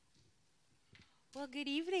Well, good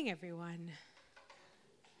evening, everyone.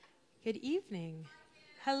 Good evening.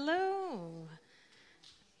 Hello.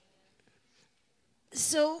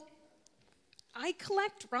 So, I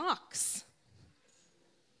collect rocks.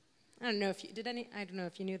 I don't know if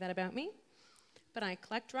you knew that about me, but I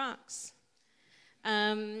collect rocks.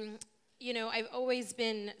 I've always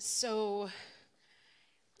been so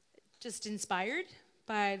just inspired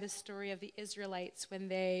by the story of the Israelites when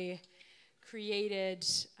they created,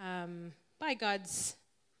 by God's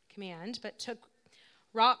command, but took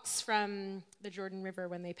rocks from the Jordan River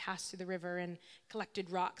when they passed through the river and collected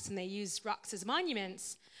rocks, and they used rocks as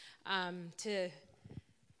monuments and they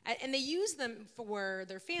used them for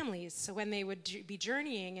their families. So when they would be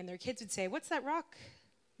journeying and their kids would say, "What's that rock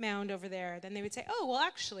mound over there?" Then they would say, "Oh, well,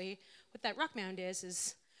 actually, what that rock mound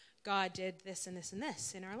is God did this and this and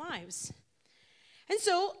this in our lives." And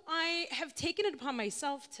so I have taken it upon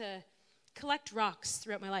myself to collect rocks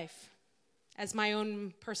throughout my life as my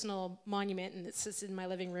own personal monument, and it sits in my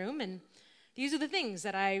living room. And these are the things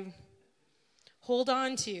that I hold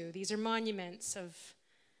on to. These are monuments of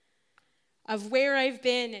where I've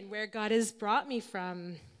been and where God has brought me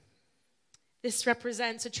from. This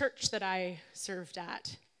represents a church that I served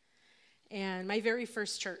at, and my very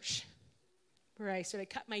first church, where I sort of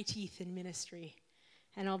cut my teeth in ministry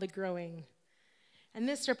and all the growing. And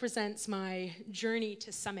this represents my journey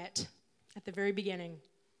to Summit at the very beginning.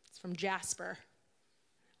 It's from Jasper,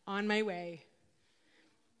 on my way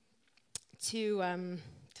to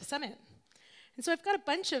Summit. And so I've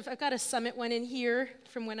got a Summit one in here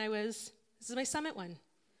from when this is my Summit one.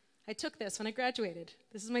 I took this when I graduated.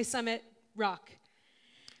 This is my Summit rock.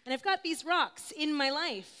 And I've got these rocks in my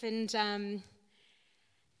life, and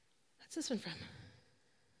what's this one from?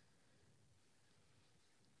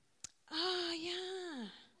 Oh, yeah.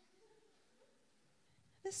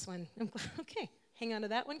 This one. Okay. Hang on to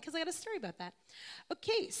that one because I got a story about that.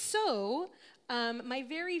 Okay, so my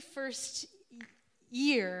very first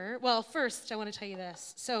year, first I want to tell you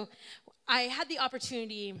this. So I had the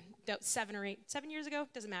opportunity about 7 years ago,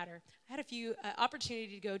 doesn't matter. I had a few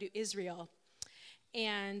opportunity to go to Israel,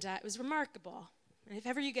 and it was remarkable. And if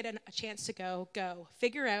ever you get a chance to go.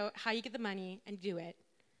 Figure out how you get the money and do it,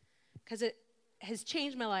 because it has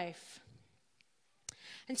changed my life.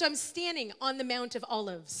 And so I'm standing on the Mount of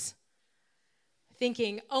Olives,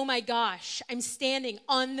 thinking, oh my gosh, I'm standing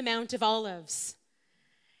on the Mount of Olives.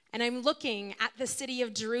 And I'm looking at the city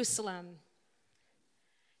of Jerusalem,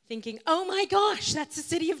 thinking, oh my gosh, that's the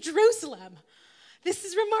city of Jerusalem. This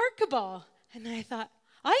is remarkable. And then I thought,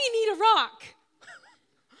 I need a rock.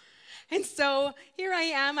 And so here I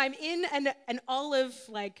am, I'm in an olive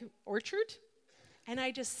orchard, and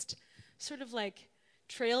I just sort of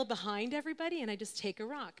trail behind everybody, and I just take a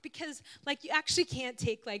rock, because you actually can't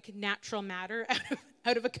take natural matter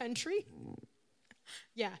out of a country.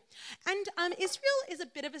 Yeah. And Israel is a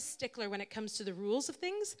bit of a stickler when it comes to the rules of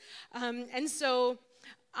things, and so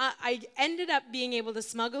I ended up being able to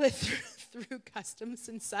smuggle it through customs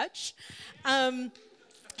and such.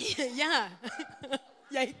 Yeah.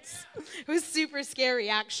 Yikes. It was super scary,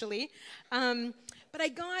 actually. But I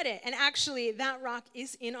got it. And actually, that rock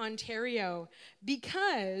is in Ontario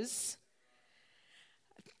because...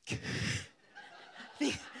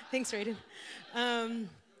 Thanks, Raiden.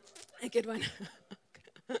 A good one.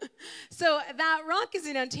 So that rock is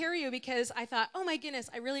in Ontario because I thought, oh my goodness,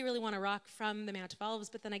 I really, really want a rock from the Mount of Olives,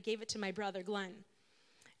 but then I gave it to my brother, Glenn.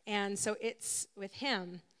 And so it's with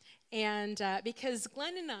him. And because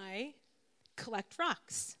Glenn and I collect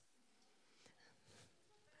rocks.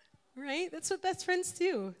 Right? That's what best friends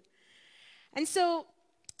do. And so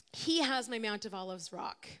he has my Mount of Olives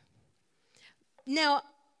rock. Now,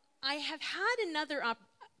 I have had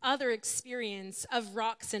other experience of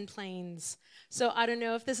rocks and plains. So I don't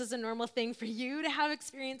know if this is a normal thing for you to have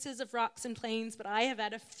experiences of rocks and plains, but I have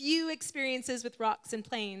had a few experiences with rocks and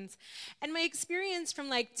plains. And my experience from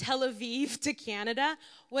Tel Aviv to Canada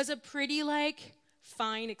was a pretty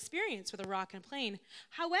fine experience with a rock and a plain.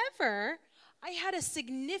 However, I had a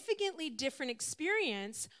significantly different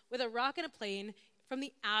experience with a rock and a plane from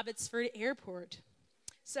the Abbotsford airport.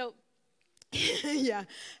 So, yeah.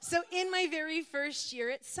 So in my very first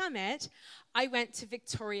year at Summit, I went to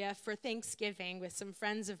Victoria for Thanksgiving with some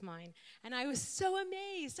friends of mine, and I was so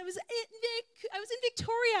amazed. I was in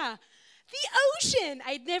Victoria. The ocean.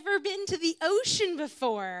 I'd never been to the ocean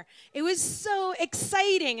before. It was so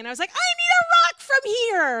exciting. And I was like, I need a rock from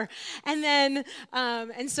here. And then,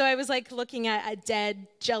 and so I was looking at a dead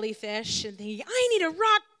jellyfish and thinking, I need a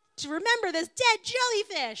rock to remember this dead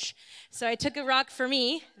jellyfish. So I took a rock for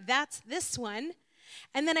me. That's this one.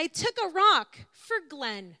 And then I took a rock for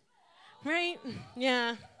Glenn. Right?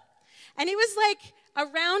 Yeah. And it was like a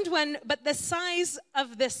round one, but the size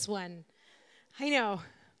of this one. I know.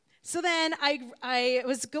 So then I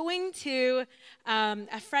was going to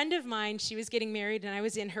a friend of mine. She was getting married, and I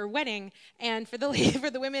was in her wedding. And for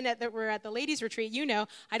the women that were at the ladies' retreat,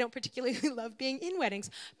 I don't particularly love being in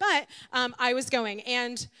weddings. But I was going,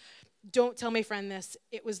 and don't tell my friend this.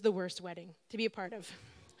 It was the worst wedding to be a part of.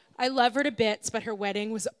 I love her to bits, but her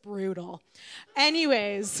wedding was brutal.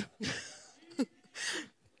 Anyways,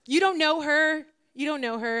 you don't know her. You don't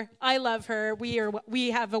know her. I love her.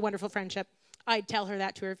 We have a wonderful friendship. I'd tell her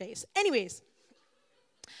that to her face. Anyways,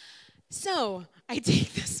 so I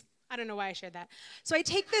take this. I don't know why I shared that. So I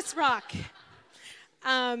take this rock.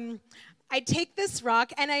 And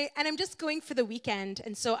I'm just going for the weekend.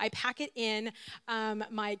 And so I pack it in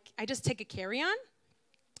I just take a carry-on.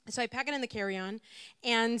 So I pack it in the carry-on.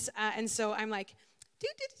 And so I'm like,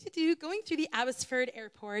 going through the Abbotsford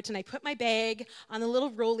airport, and I put my bag on the little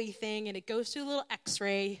rolly thing, and it goes through a little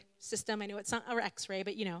x-ray system. I know it's not our x-ray,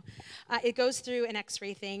 but it goes through an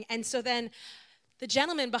x-ray thing. And so then the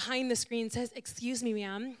gentleman behind the screen says, "Excuse me,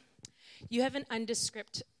 ma'am, you have an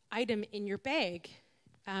undescript item in your bag.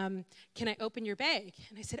 Can I open your bag?"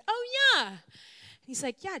 And I said, "Oh, yeah." And he's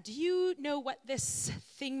like, "Yeah, do you know what this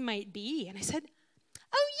thing might be?" And I said,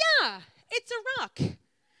 "Oh, yeah, it's a rock."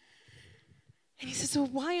 And he says, "So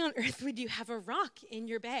why on earth would you have a rock in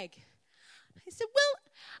your bag?" I said, "Well,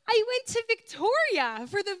 I went to Victoria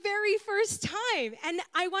for the very first time, and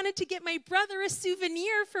I wanted to get my brother a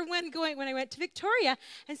souvenir for when I went to Victoria,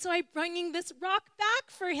 and so I'm bringing this rock back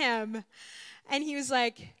for him." And he was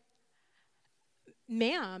like,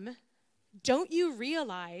 "Ma'am, don't you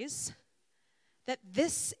realize that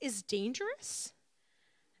this is dangerous?"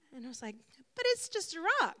 And I was like, "But it's just a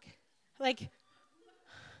rock."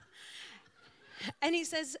 And he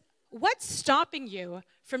says, "What's stopping you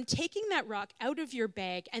from taking that rock out of your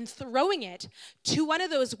bag and throwing it to one of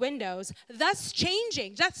those windows, thus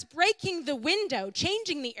breaking the window,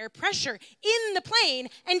 changing the air pressure in the plane,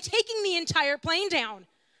 and taking the entire plane down?"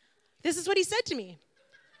 This is what he said to me.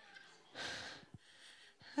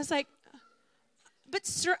 I was like, "But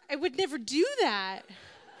sir, I would never do that."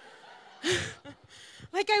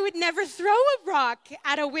 I would never throw a rock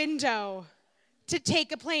at a window to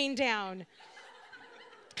take a plane down.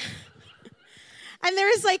 And there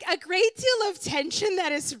is a great deal of tension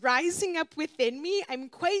that is rising up within me. I'm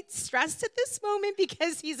quite stressed at this moment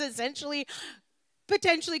because he's essentially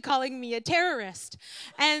potentially calling me a terrorist.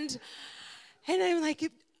 And I'm like,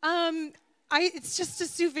 it's just a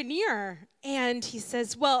souvenir. And he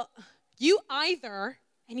says, "Well, you either,"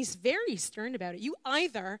 and he's very stern about it, "you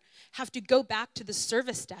either have to go back to the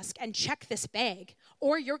service desk and check this bag,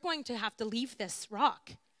 or you're going to have to leave this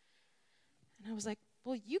rock." And I was like,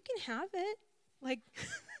 "Well, you can have it.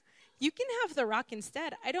 You can have the rock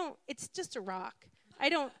instead. It's just a rock.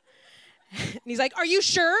 And he's like, "Are you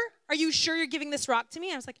sure? Are you sure you're giving this rock to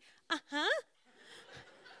me?" I was like, "Uh-huh."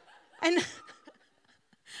 And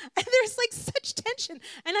there's such tension.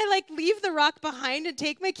 And I leave the rock behind and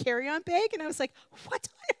take my carry-on bag. And I was like, what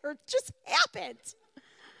on earth just happened?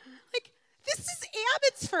 This is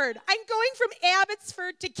Abbotsford. I'm going from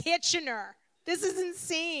Abbotsford to Kitchener. This is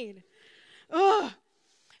insane. Ugh.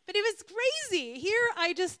 But it was crazy. Here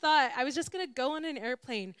I just thought I was just going to go on an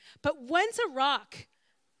airplane. But once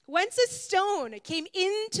a stone came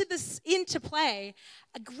into play,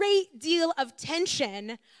 a great deal of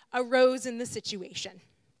tension arose in the situation.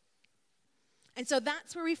 And so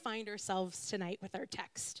that's where we find ourselves tonight with our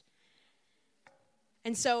text.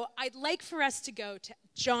 And so I'd like for us to go to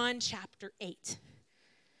John chapter 8,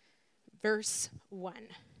 verse 1.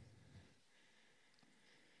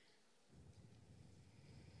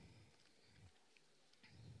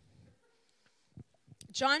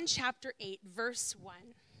 John chapter 8, verse 1.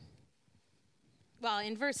 Well,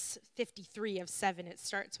 in verse 53 of 7, it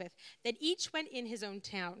starts with, "Then each went in his own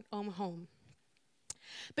home.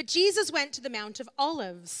 But Jesus went to the Mount of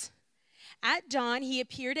Olives. At dawn, he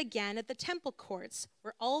appeared again at the temple courts,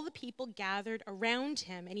 where all the people gathered around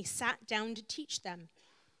him, and he sat down to teach them.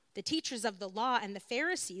 The teachers of the law and the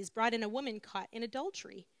Pharisees brought in a woman caught in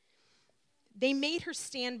adultery. They made her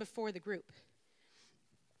stand before the group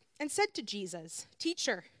and said to Jesus,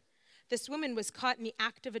 'Teacher, this woman was caught in the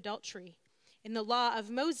act of adultery. In the law of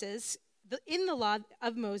Moses,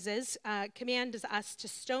 commands us to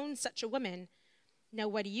stone such a woman. Now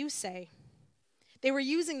what do you say?' They were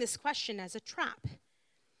using this question as a trap,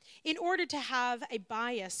 in order to have a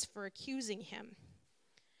bias for accusing him.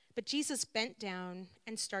 But Jesus bent down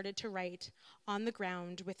and started to write on the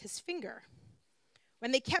ground with his finger.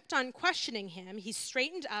 When they kept on questioning him, he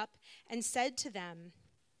straightened up and said to them,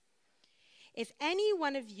 If any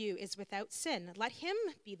one of you is without sin, let him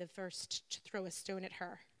be the first to throw a stone at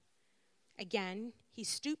her." Again, he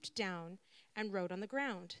stooped down and wrote on the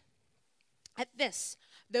ground. At this,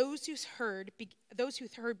 those who heard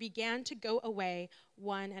began to go away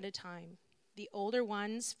one at a time, the older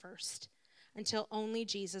ones first, until only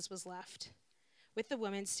Jesus was left. With the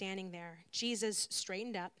woman standing there, Jesus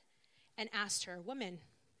straightened up and asked her, "Woman,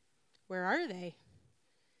 where are they?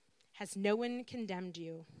 Has no one condemned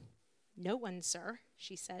you?" "No one, sir,"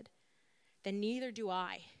 she said. "Then neither do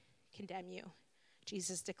I condemn you,"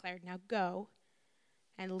 Jesus declared. "Now go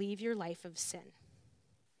and leave your life of sin."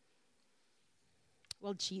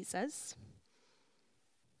 Well, Jesus,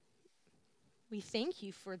 we thank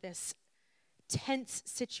you for this tense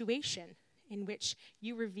situation in which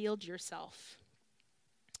you revealed yourself.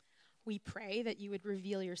 We pray that you would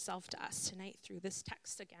reveal yourself to us tonight through this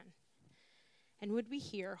text again. And would we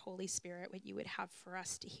hear, Holy Spirit, what you would have for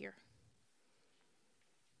us to hear?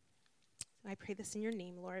 I pray this in your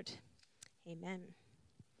name, Lord. Amen.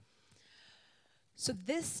 So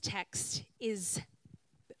this text is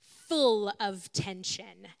full of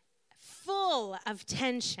tension. Full of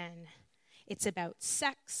tension. It's about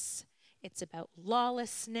sex. It's about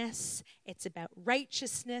lawlessness. It's about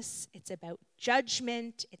righteousness. It's about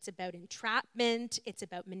judgment. It's about entrapment. It's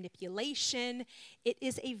about manipulation. It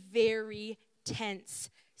is a very tense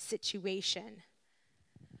situation.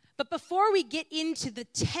 But before we get into the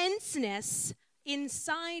tenseness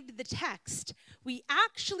inside the text, we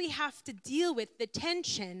actually have to deal with the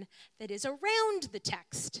tension that is around the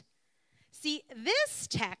text. See, this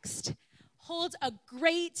text holds a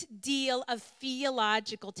great deal of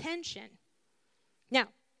theological tension.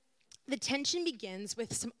 Now, the tension begins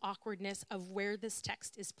with some awkwardness of where this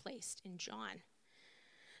text is placed in John.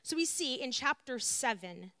 So we see in chapter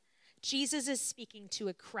 7, Jesus is speaking to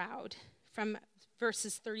a crowd from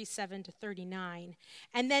verses 37 to 39.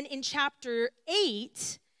 And then in chapter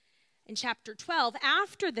 8, in chapter 12,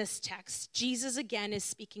 after this text, Jesus again is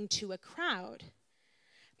speaking to a crowd.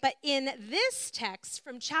 But in this text,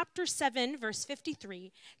 from chapter 7, verse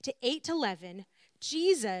 53 to 8 to 11,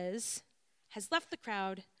 Jesus has left the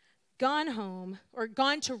crowd, gone home, or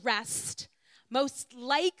gone to rest. Most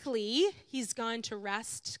likely, he's gone to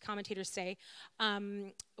rest, commentators say,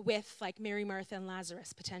 with like Mary, Martha, and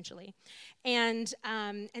Lazarus, potentially. And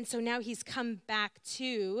so now he's come back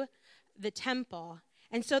to the temple.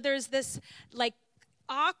 And so there's this like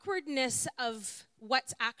awkwardness of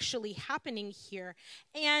what's actually happening here.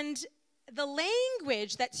 And the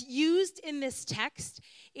language that's used in this text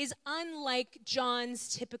is unlike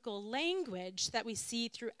John's typical language that we see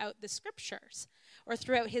throughout the scriptures or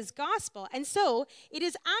throughout his gospel. And so it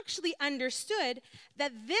is actually understood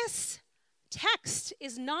that this text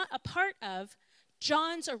is not a part of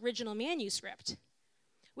John's original manuscript,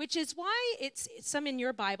 which is why it's some in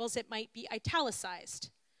your Bibles, it might be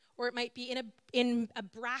italicized, or it might be in a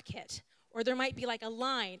bracket, or there might be like a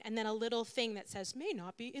line and then a little thing that says, may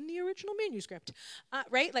not be in the original manuscript,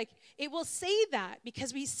 right? Like it will say that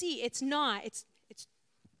because we see it's not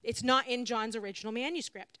in John's original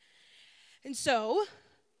manuscript. And so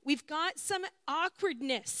we've got some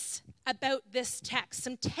awkwardness about this text,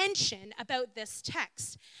 some tension about this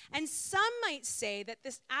text. And some might say that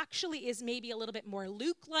this actually is maybe a little bit more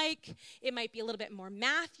Luke-like. It might be a little bit more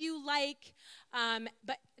Matthew-like,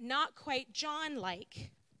 but not quite John-like.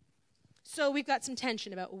 So we've got some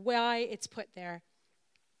tension about why it's put there.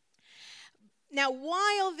 Now,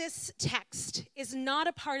 while this text is not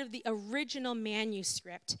a part of the original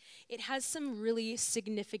manuscript, it has some really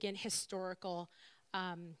significant historical,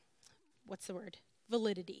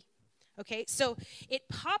 validity. Okay, so it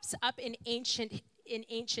pops up in ancient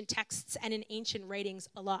texts and in ancient writings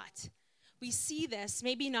a lot. We see this,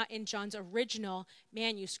 maybe not in John's original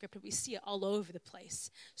manuscript, but we see it all over the place.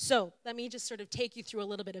 So let me just sort of take you through a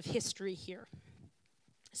little bit of history here.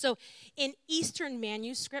 So in Eastern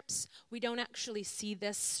manuscripts, we don't actually see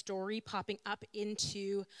this story popping up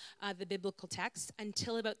into the biblical text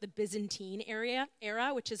until about the Byzantine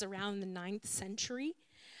era, which is around the 9th century.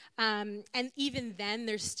 And even then,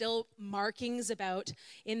 there's still markings about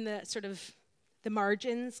in the sort of the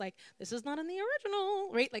margins, like, this is not in the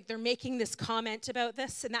original, right? Like, they're making this comment about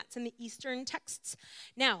this, and that's in the Eastern texts.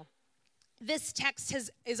 Now, this text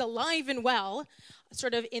is alive and well,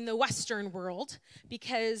 sort of in the Western world,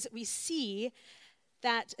 because we see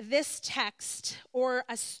that this text, or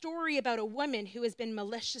a story about a woman who has been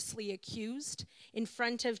maliciously accused in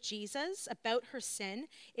front of Jesus about her sin,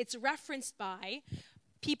 it's referenced by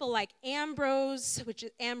people like Ambrose, which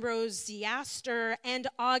is Ambrose, Zeaster, and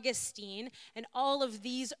Augustine, and all of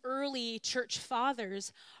these early church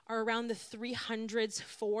fathers are around the 300s,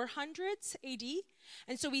 400s AD.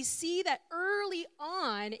 And so we see that early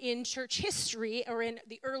on in church history, or in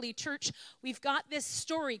the early church, we've got this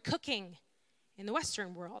story cooking in the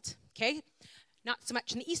Western world, okay? Not so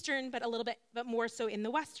much in the Eastern, but a little bit, but more so in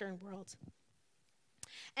the Western world.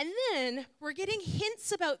 And then we're getting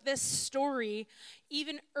hints about this story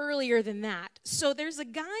even earlier than that. So there's a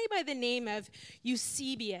guy by the name of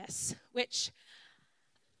Eusebius, which,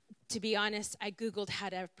 to be honest, I Googled how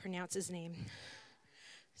to pronounce his name.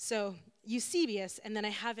 So Eusebius, and then I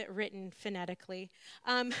have it written phonetically.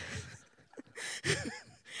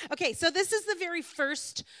 Okay, so this is the very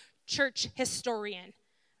first church historian.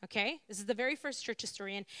 Okay, this is the very first church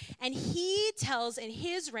historian, and he tells in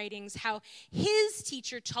his writings how his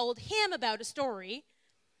teacher told him about a story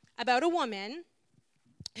about a woman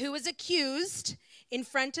who was accused in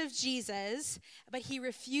front of Jesus, but he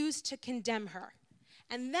refused to condemn her.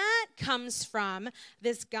 And that comes from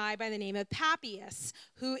this guy by the name of Papias,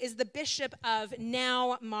 who is the bishop of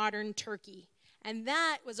now modern Turkey. And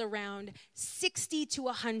that was around 60 to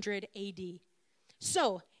 100 AD.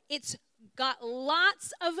 So it's got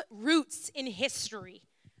lots of roots in history,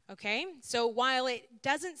 okay? So while it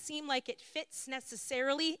doesn't seem like it fits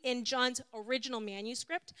necessarily in John's original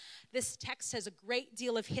manuscript, this text has a great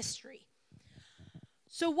deal of history.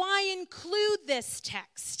 So why include this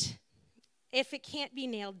text if it can't be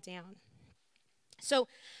nailed down? So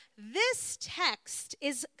this text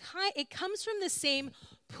it comes from the same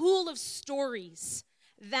pool of stories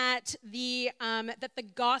that the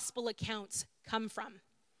gospel accounts come from.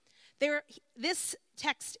 This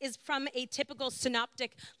text is from a typical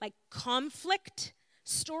synoptic, like, conflict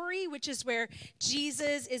story, which is where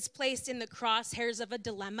Jesus is placed in the crosshairs of a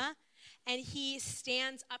dilemma, and he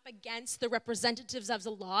stands up against the representatives of the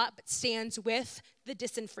law, but stands with the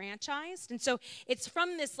disenfranchised. And so it's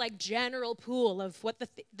from this, like, general pool of what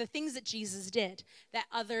the things that Jesus did that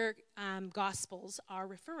other gospels are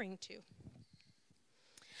referring to.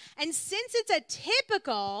 And since it's a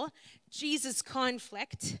typical Jesus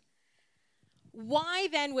conflict, why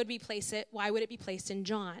then would we place it? Why would it be placed in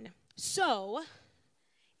John? So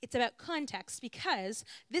it's about context, because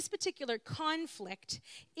this particular conflict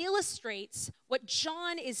illustrates what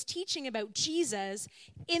John is teaching about Jesus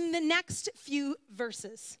in the next few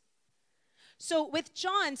verses. So with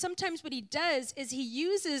John, sometimes what he does is he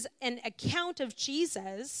uses an account of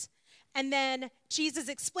Jesus, and then Jesus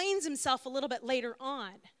explains himself a little bit later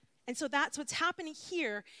on. And so that's what's happening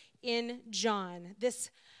here in John. This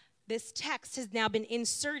text has now been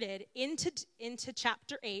inserted into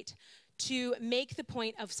chapter 8 to make the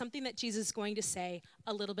point of something that Jesus is going to say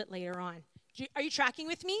a little bit later on. Are you tracking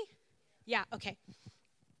with me? Yeah, okay.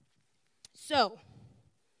 So,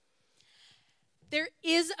 there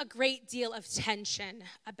is a great deal of tension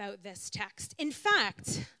about this text. In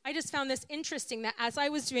fact, I just found this interesting that as I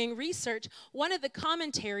was doing research, one of the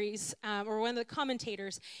commentaries, or one of the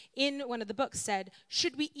commentators in one of the books said,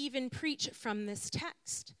 should we even preach from this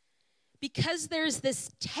text? Because there's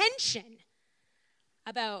this tension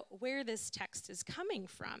about where this text is coming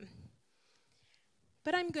from.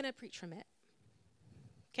 But I'm going to preach from it.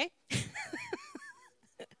 Okay?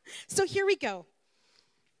 So here we go.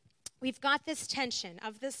 We've got this tension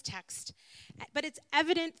of this text, but it's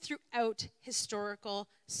evident throughout historical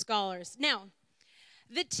scholars. Now,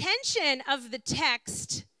 the tension of the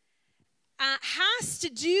text has to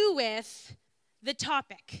do with the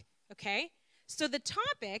topic, okay? So the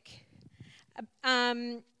topic...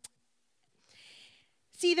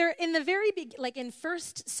 see, there in the very big, like in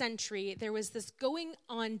first century, there was this going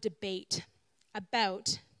on debate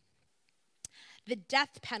about the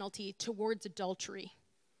death penalty towards adultery.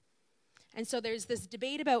 And so there's this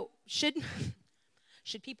debate about should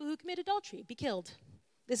people who commit adultery be killed?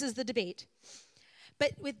 This is the debate.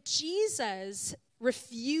 But with Jesus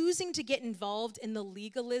refusing to get involved in the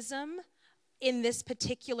legalism in this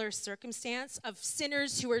particular circumstance of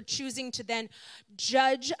sinners who are choosing to then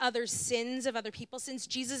judge other sins of other people's sins,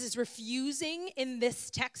 Jesus is refusing in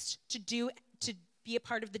this text to be a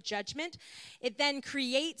part of the judgment. It then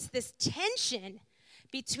creates this tension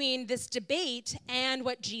between this debate and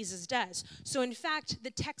what Jesus does. So in fact,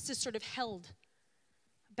 the text is sort of held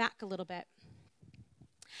back a little bit.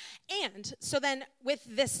 And so then with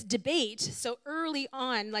this debate, so early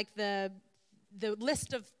on, like the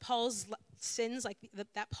list of Paul's sins, like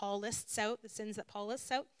that Paul lists out, the sins that Paul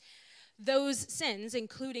lists out, those sins,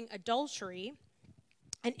 including adultery,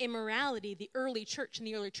 and immorality, the early church and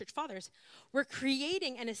the early church fathers were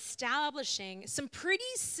creating and establishing some pretty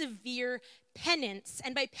severe penance.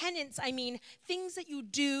 And by penance, I mean things that you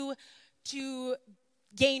do to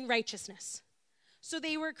gain righteousness. So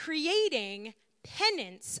they were creating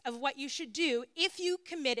penance of what you should do if you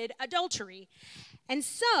committed adultery. And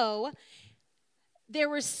so there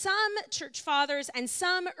were some church fathers and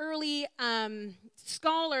some early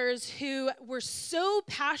scholars who were so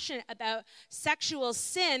passionate about sexual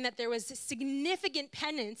sin that there was significant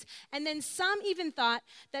penance. And then some even thought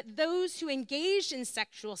that those who engaged in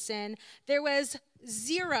sexual sin, there was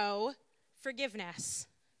zero forgiveness.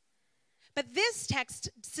 But this text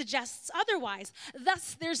suggests otherwise.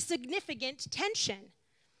 Thus, there's significant tension.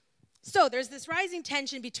 So there's this rising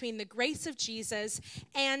tension between the grace of Jesus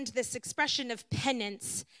and this expression of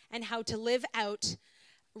penance and how to live out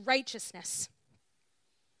righteousness.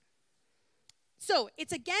 So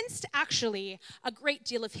it's against actually a great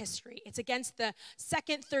deal of history. It's against the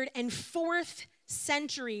 2nd, 3rd, and 4th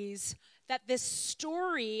centuries that this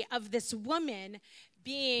story of this woman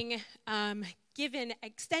being given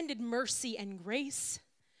extended mercy and grace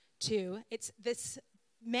to, it's this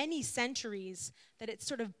many centuries that it's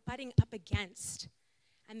sort of butting up against.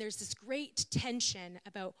 And there's this great tension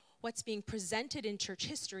about what's being presented in church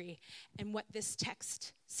history and what this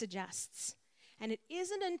text suggests. And it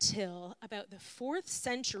isn't until about the 4th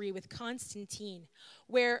century with Constantine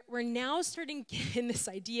where we're now starting to get in this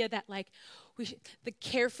idea that the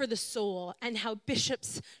care for the soul and how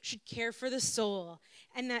bishops should care for the soul,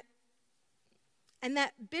 and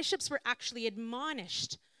that bishops were actually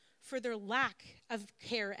admonished for their lack of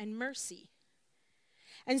care and mercy.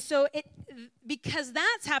 And so because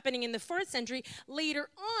that's happening in the 4th century, later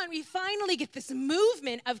on, we finally get this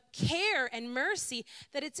movement of care and mercy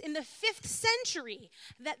that it's in the 5th century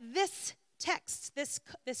that this text, this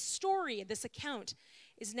story, this account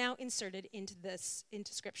is now inserted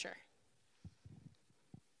into Scripture.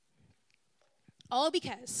 All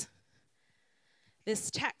because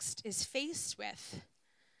this text is faced with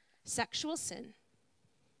sexual sin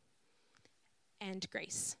and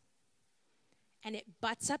grace. And it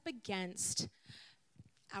butts up against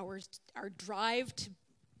our drive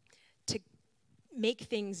to make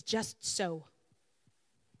things just so,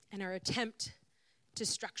 and our attempt to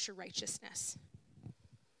structure righteousness.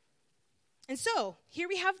 And so, here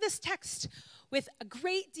we have this text with a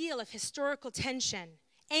great deal of historical tension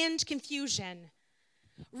and confusion.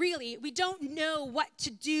 Really, we don't know what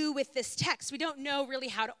to do with this text. We don't know really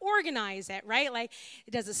how to organize it, right?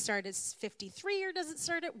 Does it start as 53 or does it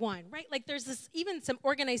start at 1, right? There's even some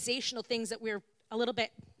organizational things that we're a little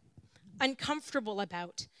bit uncomfortable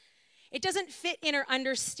about. It doesn't fit in our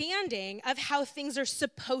understanding of how things are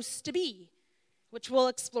supposed to be, which we'll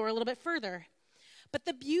explore a little bit further. But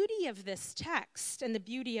the beauty of this text and the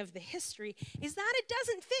beauty of the history is that it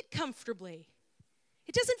doesn't fit comfortably.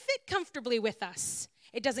 It doesn't fit comfortably with us.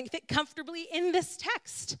 It doesn't fit comfortably in this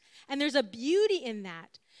text. And there's a beauty in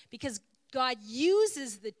that because God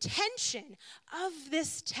uses the tension of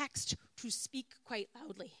this text to speak quite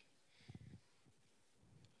loudly.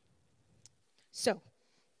 So,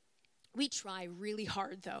 we try really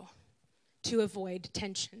hard, though, to avoid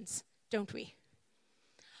tensions, don't we?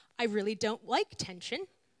 I really don't like tension,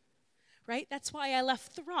 right? That's why I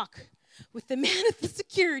left the rock with the man at the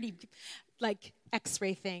security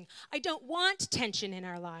X-ray thing. I don't want tension in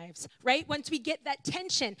our lives, right? Once we get that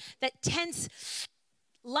tension, that tense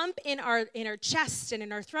lump in our chest and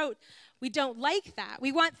in our throat, we don't like that.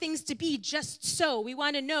 We want things to be just so. We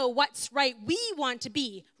want to know what's right. We want to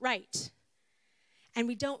be right. And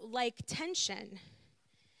we don't like tension.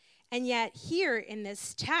 And yet here in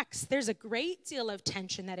this text, there's a great deal of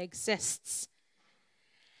tension that exists.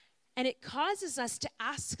 And it causes us to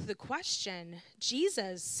ask the question,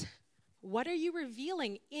 Jesus, what are you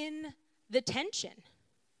revealing in the tension?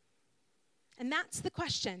 And that's the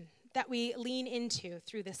question that we lean into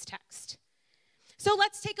through this text. So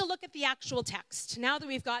let's take a look at the actual text. Now that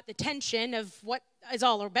we've got the tension of what is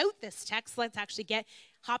all about this text, let's actually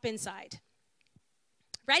hop inside.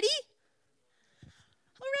 Ready?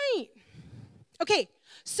 All right. Okay,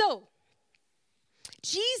 so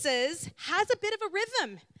Jesus has a bit of a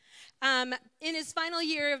rhythm. In his final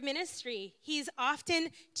year of ministry, he's often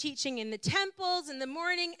teaching in the temples in the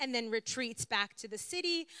morning and then retreats back to the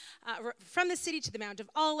city, from the city to the Mount of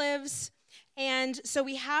Olives. And so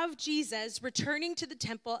we have Jesus returning to the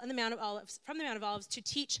temple and the Mount of Olives, from the Mount of Olives to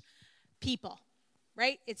teach people,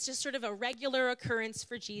 right? It's just sort of a regular occurrence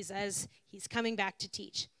for Jesus. He's coming back to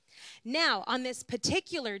teach. Now, on this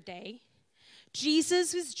particular day,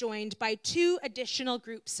 Jesus was joined by two additional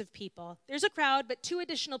groups of people. There's a crowd, but two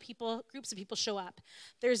additional groups of people show up.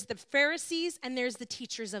 There's the Pharisees and there's the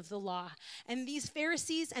teachers of the law. And these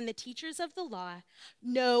Pharisees and the teachers of the law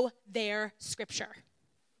know their scripture.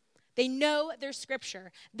 They know their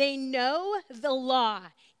scripture. They know the law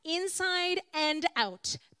inside and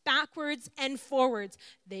out, backwards and forwards.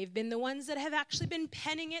 They've been the ones that have actually been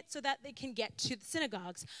penning it so that they can get to the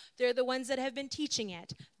synagogues. They're the ones that have been teaching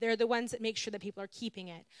it. They're the ones that make sure that people are keeping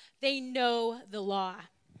it. They know the law.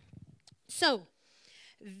 So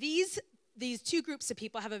these two groups of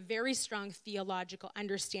people have a very strong theological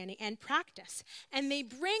understanding and practice. And they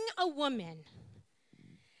bring a woman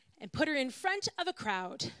and put her in front of a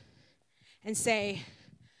crowd and say,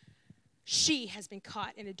 she has been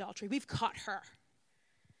caught in adultery. We've caught her.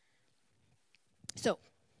 So,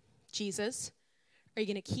 Jesus, are you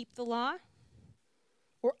going to keep the law?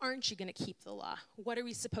 Or aren't you going to keep the law? What are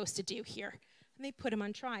we supposed to do here? And they put him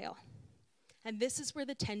on trial. And this is where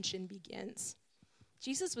the tension begins.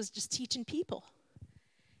 Jesus was just teaching people.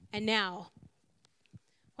 And now,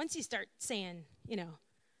 once you start saying,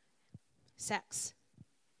 sex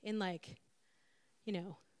in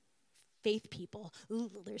faith people,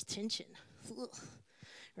 ooh, there's tension, ooh,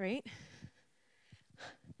 right?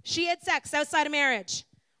 She had sex outside of marriage.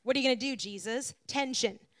 What are you going to do, Jesus?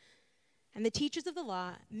 Tension. And the teachers of the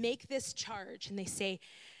law make this charge, and they say,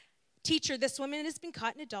 teacher, this woman has been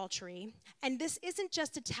caught in adultery, and this isn't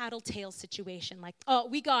just a tattletale situation, like, oh,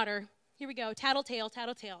 we got her. Here we go, tattletale,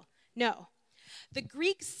 tattletale. No. The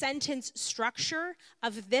Greek sentence structure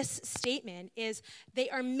of this statement is they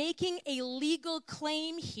are making a legal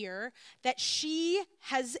claim here that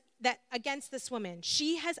against this woman,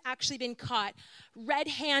 she has actually been caught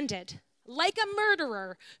red-handed, like a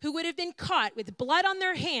murderer who would have been caught with blood on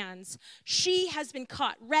their hands. She has been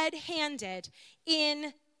caught red-handed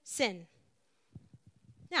in sin.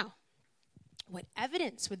 Now, what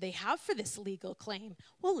evidence would they have for this legal claim?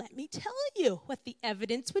 Well, let me tell you what the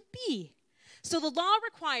evidence would be. So the law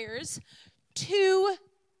requires two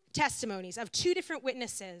testimonies of two different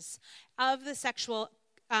witnesses of the sexual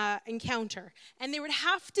encounter. And there would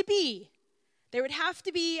have to be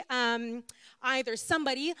either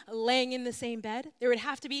somebody laying in the same bed. There would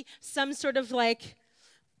have to be some sort of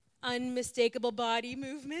unmistakable body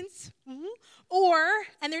movements. Mm-hmm.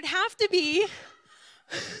 And there'd have to be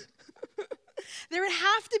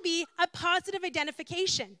a positive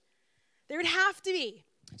identification. There would have to be.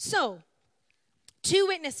 So, two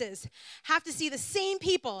witnesses have to see the same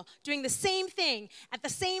people doing the same thing at the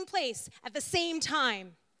same place at the same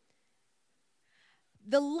time.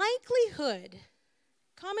 The likelihood,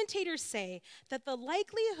 commentators say, that the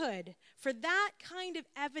likelihood for that kind of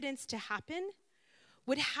evidence to happen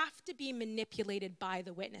would have to be manipulated by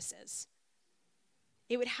the witnesses.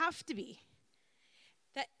 It would have to be.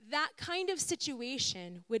 That kind of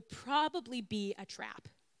situation would probably be a trap.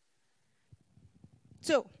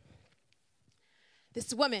 So,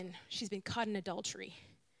 this woman, she's been caught in adultery.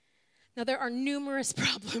 Now, there are numerous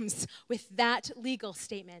problems with that legal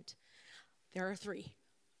statement. There are three.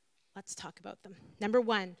 Let's talk about them. Number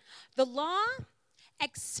one, the law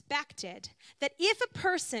expected that if a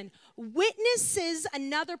person witnesses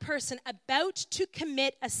another person about to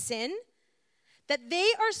commit a sin, that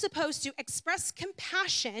they are supposed to express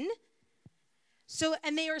compassion,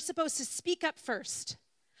 and they are supposed to speak up first.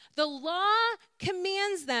 The law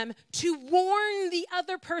commands them to warn the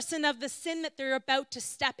other person of the sin that they're about to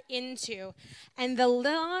step into. And the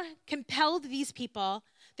law compelled these people,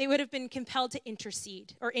 they would have been compelled to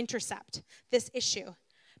intercede or intercept this issue.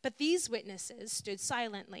 But these witnesses stood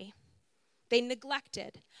silently. They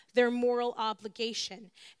neglected their moral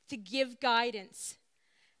obligation to give guidance.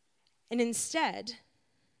 And instead,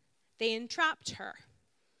 they entrapped her.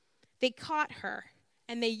 They caught her,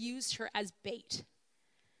 and they used her as bait.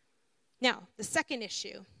 Now, the second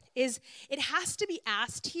issue is it has to be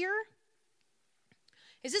asked here,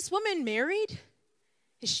 is this woman married?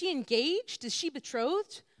 Is she engaged? Is she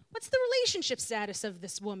betrothed? What's the relationship status of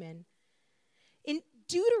this woman? In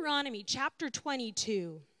Deuteronomy chapter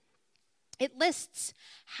 22, it lists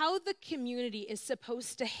how the community is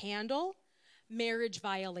supposed to handle marriage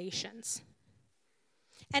violations.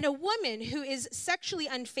 And a woman who is sexually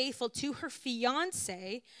unfaithful to her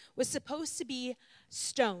fiancé was supposed to be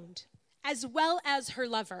stoned, as well as her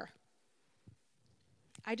lover.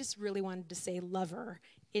 I just really wanted to say lover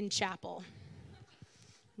in chapel.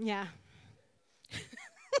 Yeah.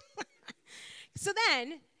 So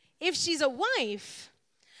then, if she's a wife,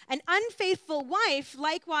 an unfaithful wife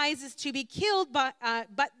likewise is to be killed, but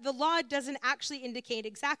the law doesn't actually indicate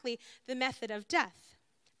exactly the method of death.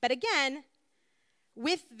 But again,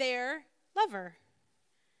 with their lover.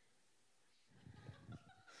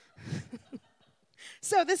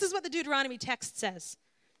 So this is what the Deuteronomy text says.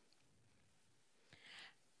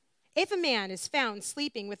 If a man is found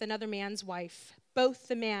sleeping with another man's wife, both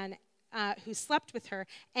the man who slept with her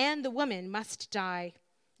and the woman must die.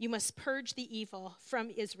 You must purge the evil from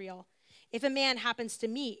Israel. If a man happens to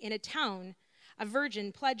meet in a town a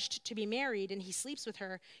virgin pledged to be married and he sleeps with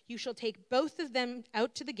her, you shall take both of them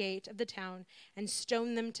out to the gate of the town and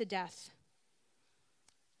stone them to death.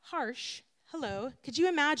 Harsh. Hello. Could you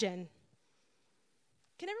imagine?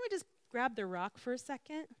 Can everyone just grab their rock for a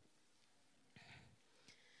second?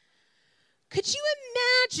 Could you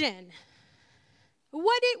imagine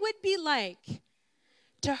what it would be like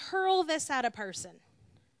to hurl this at a person?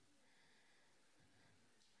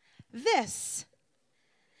 This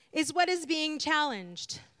is what is being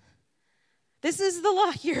challenged. This is the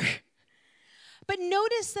law here. But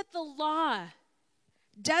notice that the law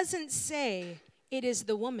doesn't say it is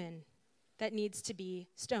the woman that needs to be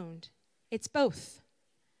stoned. It's both.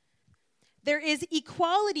 There is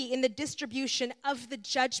equality in the distribution of the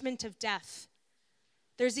judgment of death.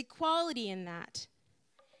 There's equality in that.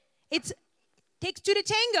 It takes two to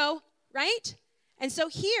tango, right? And so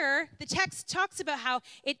here, the text talks about how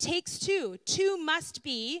it takes two. Two must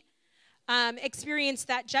be experience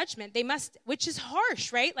that judgment. They must, which is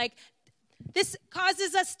harsh, right? Like, this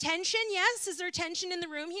causes us tension, yes? Is there tension in the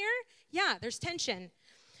room here? Yeah, there's tension.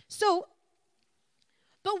 So,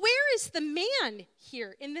 but where is the man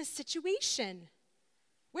here in this situation?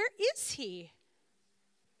 Where is he?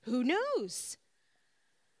 Who knows?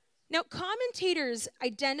 Now, commentators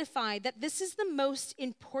identify that this is the most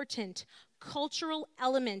important cultural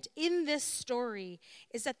element in this story,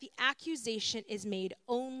 is that the accusation is made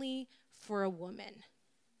only for a woman.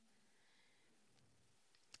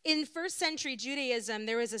 In first century Judaism,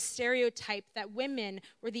 there was a stereotype that women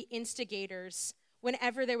were the instigators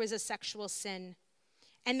whenever there was a sexual sin.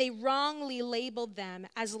 And they wrongly labeled them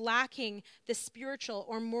as lacking the spiritual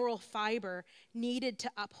or moral fiber needed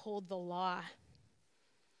to uphold the law.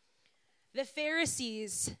 The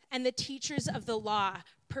Pharisees and the teachers of the law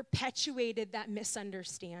perpetuated that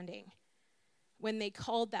misunderstanding when they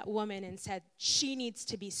called that woman and said, she needs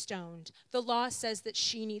to be stoned. The law says that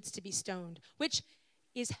she needs to be stoned, which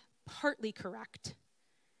is partly correct,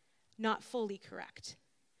 not fully correct.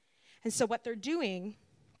 And so what they're doing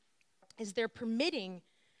is they're permitting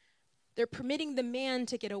the man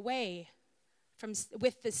to get away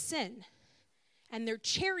with the sin, and they're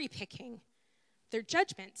cherry picking their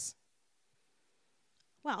judgments.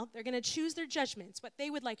 Well, they're going to choose their judgments, what they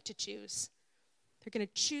would like to choose. They're going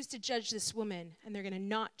to choose to judge this woman, and they're going to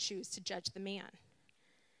not choose to judge the man.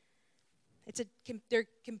 They're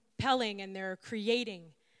compelling, and they're creating,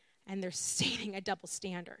 and they're stating a double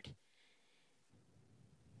standard.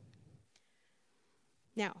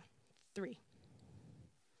 Now, 3.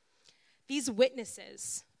 These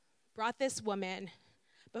witnesses brought this woman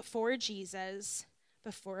before Jesus,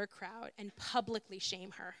 before a crowd, and publicly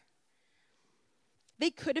shame her. They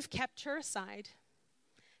could have kept her aside.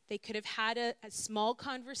 They could have had a small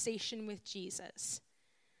conversation with Jesus.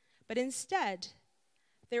 But instead,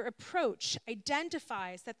 their approach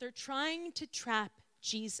identifies that they're trying to trap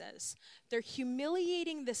Jesus. They're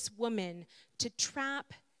humiliating this woman to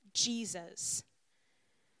trap Jesus.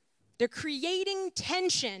 They're creating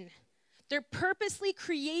tension. They're purposely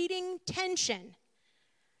creating tension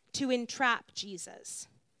to entrap Jesus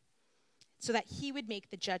so that he would make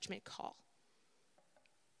the judgment call.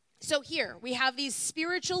 So here we have these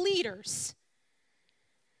spiritual leaders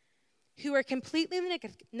who are completely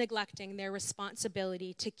neglecting their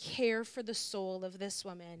responsibility to care for the soul of this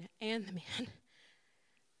woman and the man.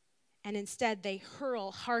 And instead, they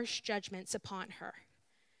hurl harsh judgments upon her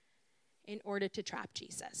in order to trap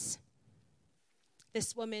Jesus.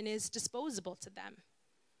 This woman is disposable to them.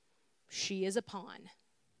 She is a pawn.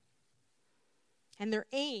 And their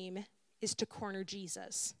aim is to corner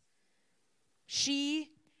Jesus.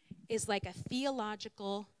 She is like a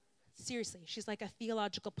theological, seriously, she's like a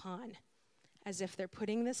theological pawn, as if they're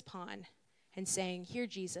putting this pawn and saying, here,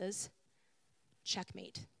 Jesus,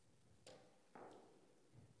 checkmate.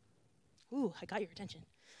 Ooh, I got your attention.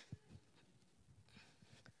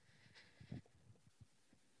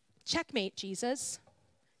 Checkmate, Jesus.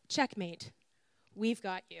 Checkmate. We've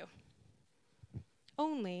got you.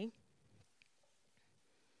 Only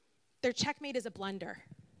their checkmate is a blunder.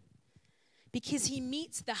 Because he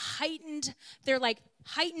meets the heightened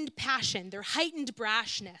passion, their heightened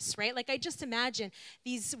brashness, right? Like I just imagine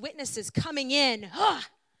these witnesses coming in,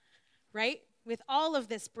 right? With all of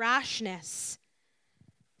this brashness,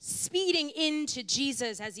 speeding into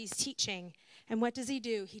Jesus as he's teaching. And what does he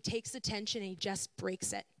do? He takes the tension and he just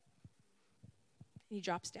breaks it. And he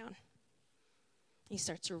drops down. He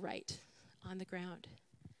starts to write on the ground.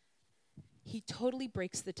 He totally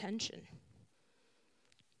breaks the tension.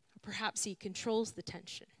 Or perhaps he controls the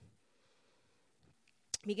tension.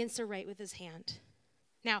 He begins to write with his hand.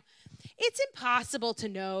 Now, it's impossible to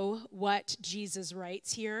know what Jesus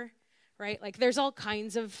writes here, right? Like, there's all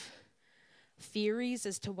kinds of theories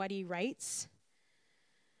as to what he writes.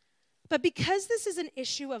 But because this is an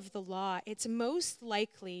issue of the law, it's most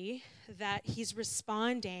likely that he's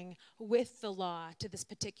responding with the law to this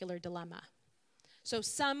particular dilemma. So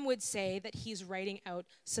some would say that he's writing out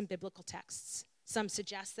some biblical texts. Some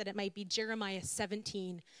suggest that it might be Jeremiah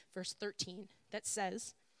 17, verse 13, that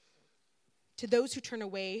says, "To those who turn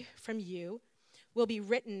away from you will be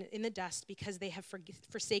written in the dust because they have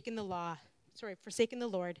forsaken the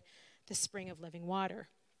Lord, the spring of living water."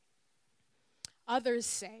 Others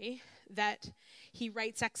say that he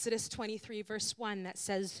writes Exodus 23, verse 1, that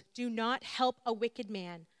says, "Do not help a wicked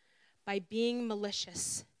man by being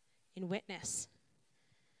malicious in witness."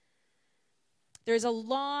 There's a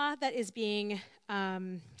law that is being,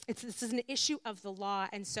 this is an issue of the law,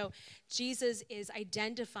 and so Jesus is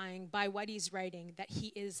identifying by what he's writing that he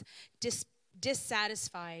is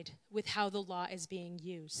dissatisfied with how the law is being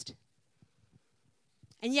used.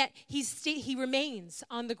 And yet, he remains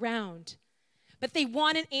on the ground. But they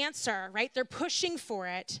want an answer, right? They're pushing for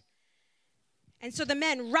it. And so the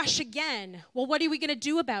men rush again. Well, what are we going to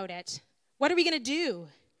do about it? What are we going to do?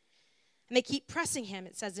 And they keep pressing him,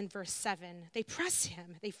 it says in verse 7. They press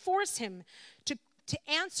him. They force him to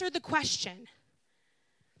answer the question.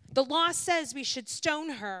 The law says we should stone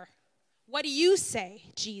her. What do you say,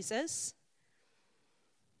 Jesus?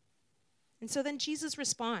 And so then Jesus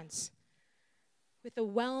responds with a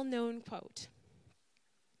well-known quote.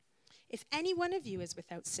 "If any one of you is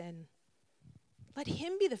without sin, let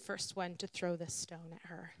him be the first one to throw this stone at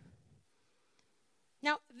her."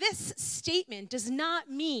 Now, this statement does not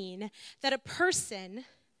mean that a person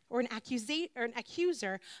or an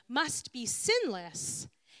accuser must be sinless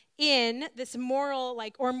in this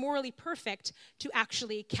morally perfect to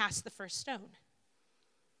actually cast the first stone,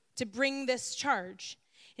 to bring this charge.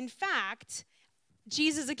 In fact,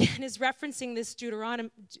 Jesus again is referencing this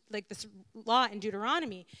this law in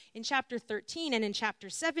Deuteronomy in chapter 13 and in chapter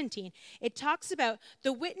 17. It talks about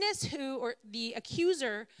the witness or the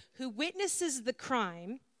accuser who witnesses the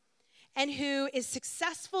crime and who is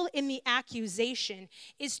successful in the accusation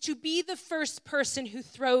is to be the first person who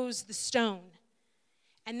throws the stone.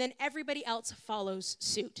 And then everybody else follows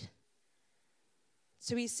suit.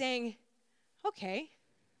 So he's saying, okay,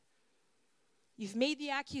 you've made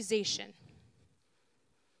the accusation.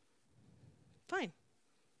 Fine.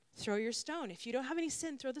 Throw your stone. If you don't have any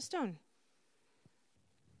sin, throw the stone.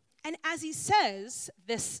 And as he says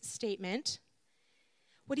this statement,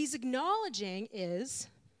 what he's acknowledging is,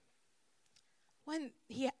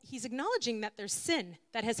 he's acknowledging that there's sin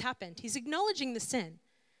that has happened. He's acknowledging the sin.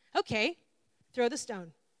 Okay, throw the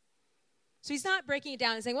stone. So he's not breaking it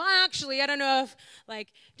down and saying, well, actually, I don't know if,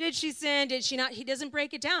 did she sin, did she not? He doesn't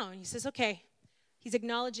break it down. He says, okay, he's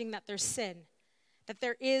acknowledging that there's sin, that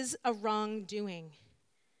there is a wrongdoing.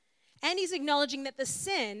 And he's acknowledging that the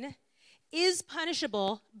sin is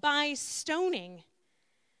punishable by stoning.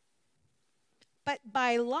 But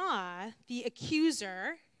by law, the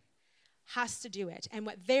accuser has to do it. And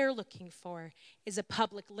what they're looking for is a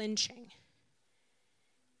public lynching.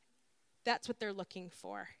 That's what they're looking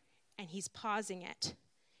for. And he's pausing it.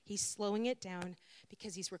 He's slowing it down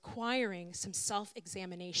because he's requiring some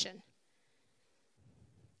self-examination.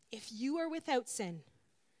 If you are without sin,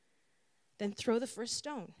 then throw the first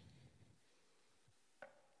stone.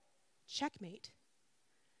 Checkmate.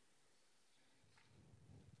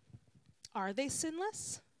 Are they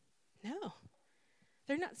sinless? No.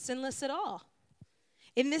 They're not sinless at all.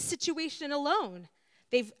 In this situation alone,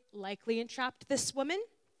 they've likely entrapped this woman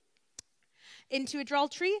into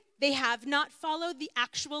adultery. They have not followed the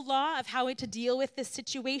actual law of how to deal with this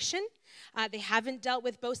situation. They haven't dealt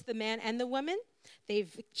with both the man and the woman.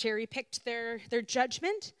 They've cherry-picked their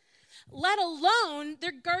judgment, let alone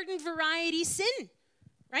their garden variety sin,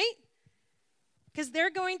 right? Because they're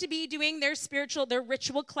going to be doing their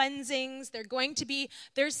ritual cleansings. They're going to be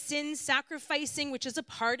their sin sacrificing, which is a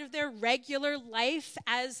part of their regular life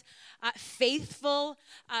as faithful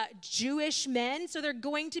Jewish men. So they're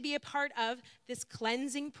going to be a part of this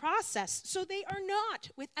cleansing process. So they are not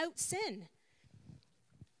without sin.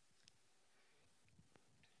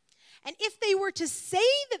 And if they were to say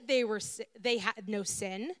that they had no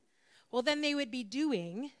sin, well, then they would be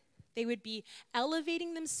doing They would be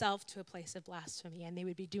elevating themselves to a place of blasphemy, and they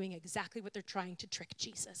would be doing exactly what they're trying to trick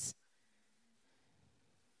Jesus.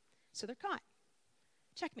 So they're caught.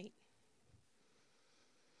 Checkmate.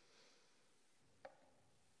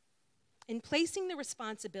 In placing the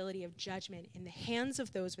responsibility of judgment in the hands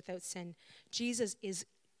of those without sin, Jesus is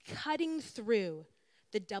cutting through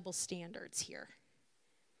the double standards here,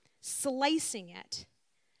 slicing it.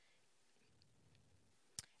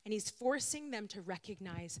 And he's forcing them to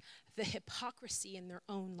recognize the hypocrisy in their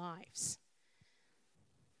own lives.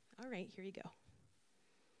 All right, here you go.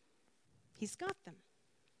 He's got them.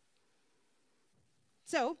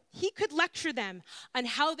 So he could lecture them on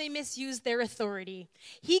how they misuse their authority.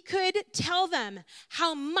 He could tell them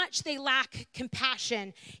how much they lack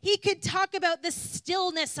compassion. He could talk about the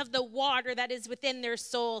stillness of the water that is within their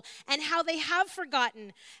soul and how they have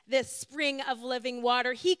forgotten the spring of living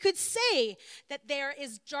water. He could say that there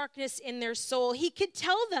is darkness in their soul. He could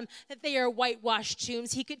tell them that they are whitewashed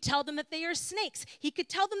tombs. He could tell them that they are snakes. He could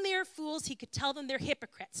tell them they are fools. He could tell them they're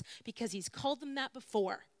hypocrites because he's called them that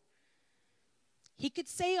before. He could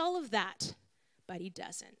say all of that, but he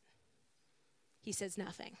doesn't. He says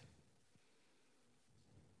nothing.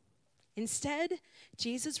 Instead,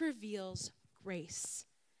 Jesus reveals grace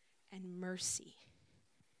and mercy,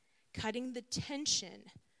 cutting the tension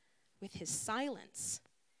with his silence,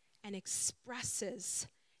 and expresses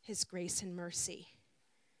his grace and mercy,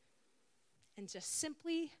 and just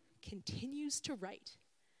simply continues to write.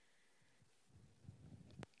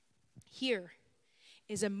 Here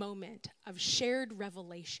is a moment of shared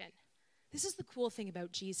revelation. This is the cool thing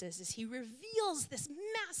about Jesus, is he reveals this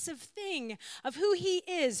massive thing of who he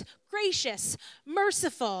is, gracious,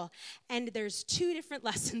 merciful. And there's two different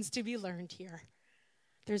lessons to be learned here.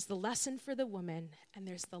 There's the lesson for the woman, and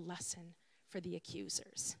there's the lesson for the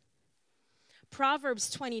accusers. Proverbs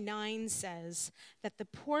 29 says that the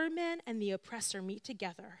poor man and the oppressor meet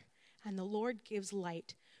together, and the Lord gives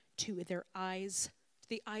light to their eyes,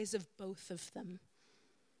 the eyes of both of them.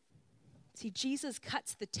 See, Jesus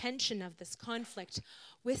cuts the tension of this conflict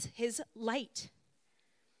with his light.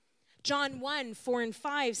 John 1, 4 and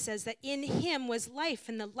 5 says that in him was life,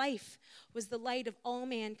 and the life was the light of all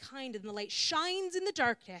mankind, and the light shines in the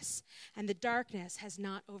darkness, and the darkness has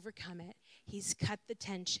not overcome it. He's cut the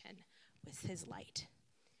tension with his light.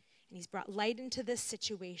 And he's brought light into this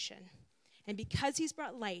situation. And because he's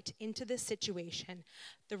brought light into this situation,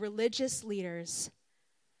 the religious leaders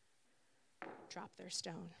drop their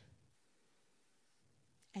stone.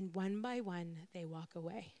 And one by one, they walk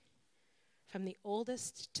away. From the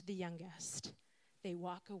oldest to the youngest, they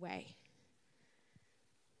walk away.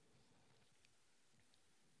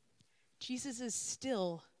 Jesus is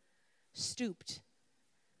still stooped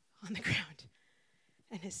on the ground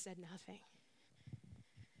and has said nothing.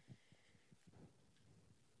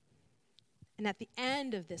 And at the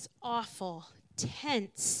end of this awful,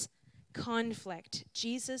 tense conflict,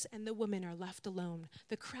 Jesus and the woman are left alone.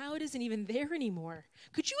 The crowd isn't even there anymore.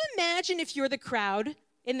 Could you imagine if you're the crowd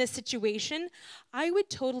in this situation? I would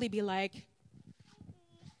totally be like,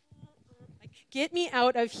 get me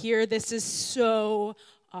out of here. This is so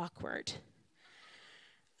awkward.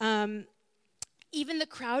 Even the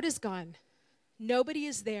crowd is gone. Nobody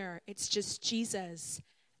is there. It's just Jesus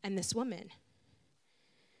and this woman.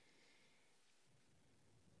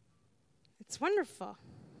 It's wonderful.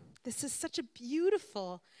 This is such a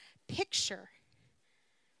beautiful picture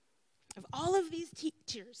of all of these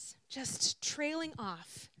teachers just trailing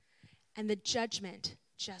off, and the judgment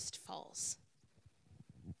just falls.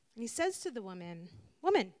 And he says to the woman,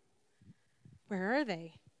 "Woman, where are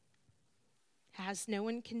they? Has no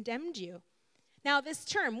one condemned you?" Now, this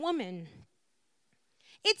term, woman,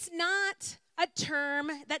 it's not a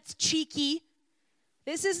term that's cheeky.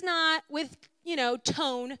 This is not with,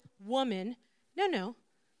 tone, woman. No.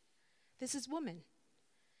 This is woman.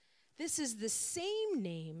 This is the same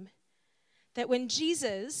name that when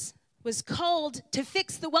Jesus was called to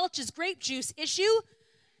fix the Welch's grape juice issue,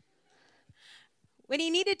 when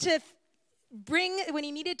he needed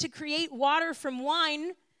to create water from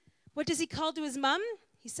wine, what does he call to his mom?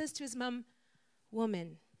 He says to his mom,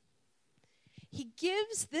 woman. He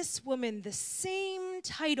gives this woman the same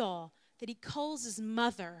title that he calls his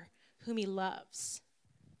mother, whom he loves.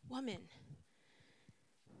 Woman.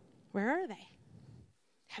 Where are they?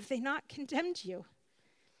 Have they not condemned you?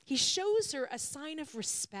 He shows her a sign of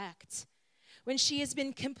respect when she has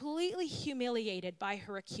been completely humiliated by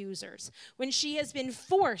her accusers, when she has been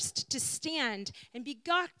forced to stand and be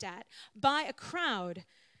gawked at by a crowd.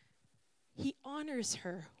 He honors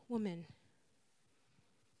her, woman.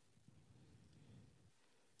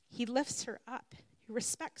 He lifts her up. He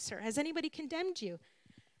respects her. Has anybody condemned you?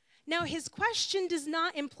 Now, his question does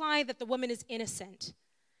not imply that the woman is innocent.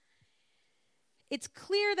 It's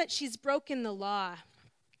clear that she's broken the law.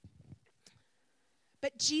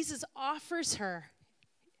 But Jesus offers her,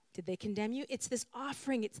 did they condemn you? It's this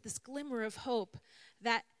offering, it's this glimmer of hope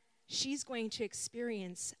that she's going to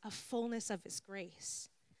experience a fullness of his grace.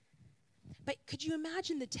 But could you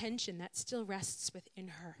imagine the tension that still rests within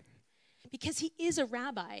her? Because he is a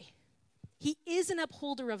rabbi. He is an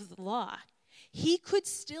upholder of the law. He could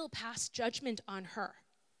still pass judgment on her.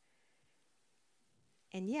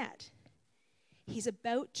 And yet, he's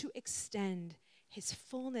about to extend his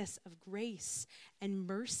fullness of grace and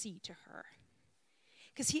mercy to her.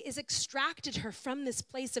 Because he has extracted her from this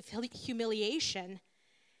place of humiliation,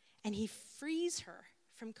 and he frees her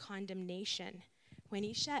from condemnation when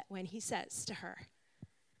he says to her,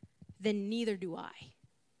 then neither do I.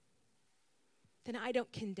 Then I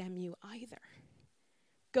don't condemn you either.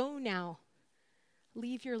 Go now,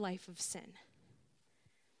 leave your life of sin.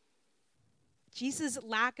 Jesus'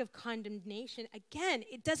 lack of condemnation, again,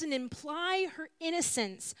 it doesn't imply her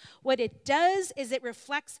innocence. What it does is it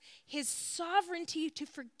reflects his sovereignty to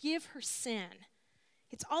forgive her sin.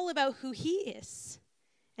 It's all about who he is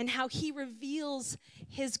and how he reveals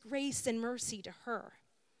his grace and mercy to her.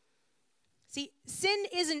 See, sin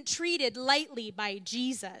isn't treated lightly by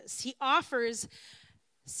Jesus. He offers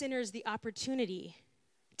sinners the opportunity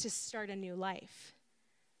to start a new life.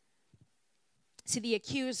 See, the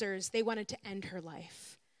accusers, they wanted to end her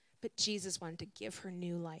life, but Jesus wanted to give her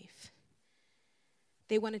new life.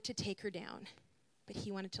 They wanted to take her down, but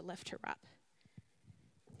he wanted to lift her up.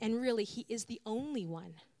 And really, he is the only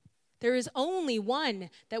one. There is only one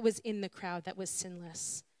that was in the crowd that was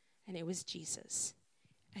sinless, and it was Jesus.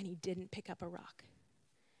 And he didn't pick up a rock.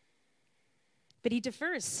 But he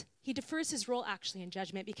defers. He defers his role actually in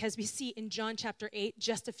judgment, because we see in John chapter 8,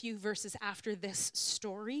 just a few verses after this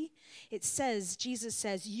story, it says, Jesus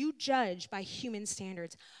says, you judge by human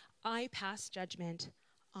standards. I pass judgment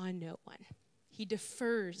on no one. He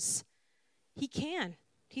defers. He can.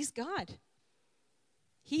 He's God.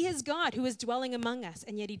 He is God who is dwelling among us,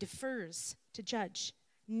 and yet he defers to judge.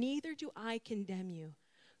 Neither do I condemn you.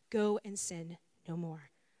 Go and sin no more.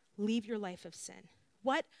 Leave your life of sin.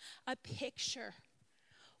 What a picture.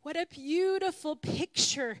 What a beautiful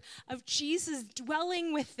picture of Jesus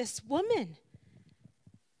dwelling with this woman.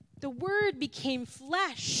 The Word became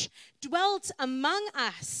flesh, dwelt among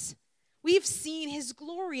us. We've seen his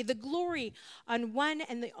glory, the glory on one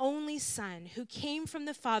and the only Son who came from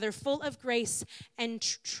the Father, full of grace and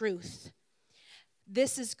truth.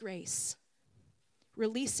 This is grace,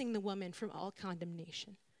 releasing the woman from all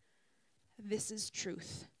condemnation. This is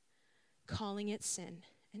truth, calling it sin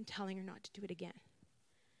and telling her not to do it again.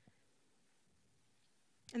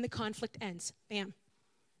 And the conflict ends. Bam.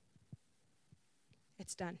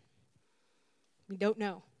 It's done. We don't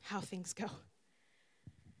know how things go.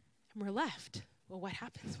 And we're left. Well, what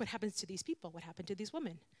happens? What happens to these people? What happened to these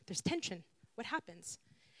women? There's tension. What happens?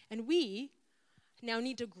 And we now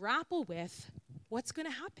need to grapple with what's going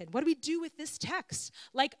to happen. What do we do with this text?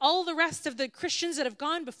 Like all the rest of the Christians that have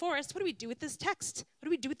gone before us, what do we do with this text? What do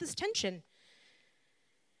we do with this tension?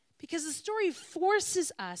 Because the story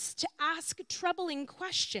forces us to ask troubling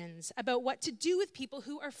questions about what to do with people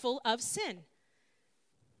who are full of sin.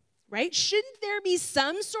 Right? Shouldn't there be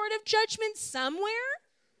some sort of judgment somewhere?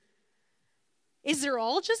 Is there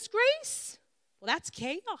all just grace? Well, that's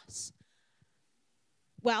chaos.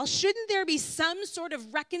 Well, shouldn't there be some sort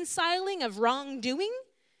of reconciling of wrongdoing?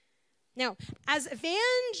 Now, as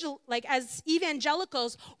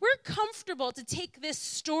evangelicals, we're comfortable to take this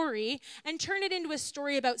story and turn it into a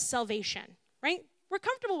story about salvation, right? We're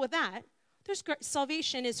comfortable with that.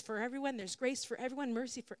 Salvation is for everyone. There's grace for everyone,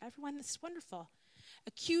 mercy for everyone. This is wonderful.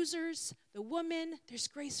 Accusers, the woman, there's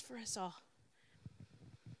grace for us all.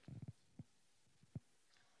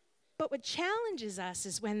 But what challenges us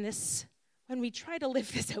is when we try to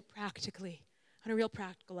live this out practically, on a real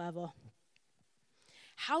practical level.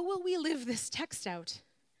 How will we live this text out?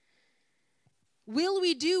 Will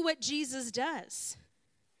we do what Jesus does?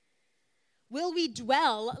 Will we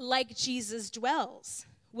dwell like Jesus dwells?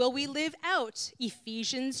 Will we live out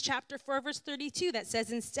Ephesians chapter 4, verse 32 that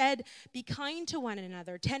says, instead, be kind to one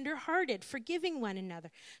another, tender-hearted, forgiving one another,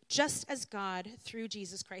 just as God, through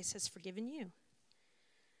Jesus Christ, has forgiven you?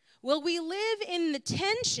 Will we live in the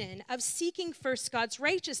tension of seeking first God's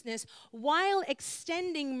righteousness while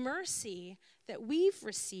extending mercy that we've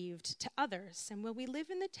received to others? And will we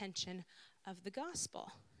live in the tension of the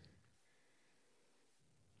gospel?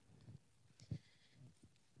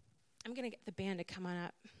 I'm going to get the band to come on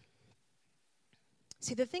up.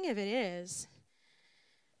 See, the thing of it is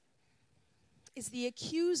is the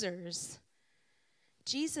accusers.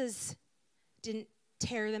 Jesus didn't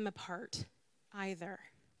tear them apart either.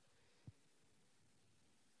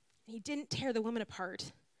 He didn't tear the woman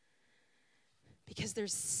apart because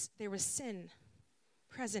there was sin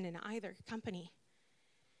present in either company.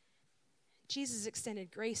 Jesus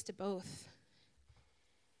extended grace to both,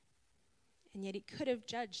 and yet he could have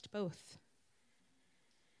judged both.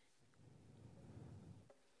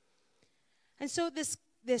 And so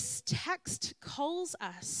this text calls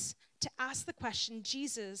us to ask the question,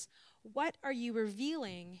 Jesus, what are you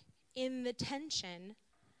revealing in the tension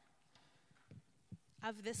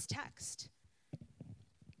of this text?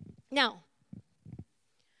 Now,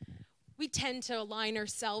 we tend to align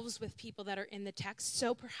ourselves with people that are in the text,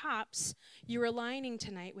 so perhaps you're aligning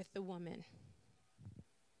tonight with the woman.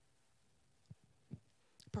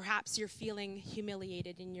 Perhaps you're feeling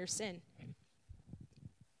humiliated in your sin.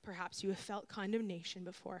 Perhaps you have felt condemnation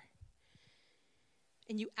before.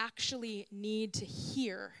 And you actually need to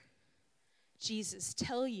hear Jesus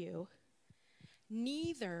tell you,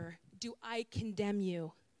 neither do I condemn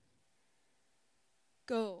you.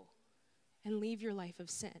 Go and leave your life of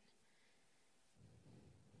sin.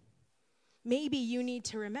 Maybe you need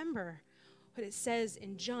to remember what it says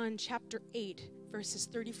in John chapter 8, verses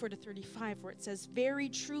 34 to 35, where it says, very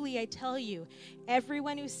truly I tell you,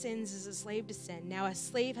 everyone who sins is a slave to sin. Now a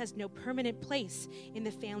slave has no permanent place in the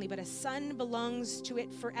family, but a son belongs to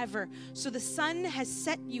it forever. So the son who has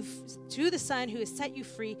set you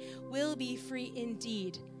free will be free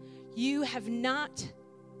indeed. You have not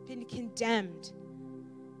been condemned.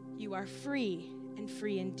 You are free and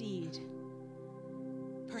free indeed.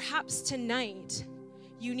 Perhaps tonight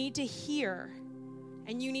you need to hear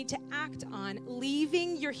and you need to act on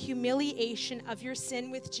leaving your humiliation of your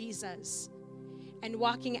sin with Jesus and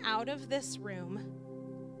walking out of this room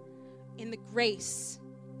in the grace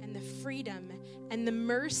and the freedom and the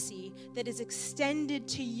mercy that is extended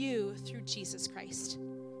to you through Jesus Christ.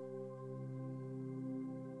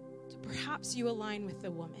 So perhaps you align with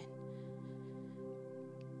the woman.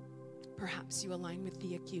 Perhaps you align with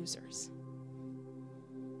the accusers.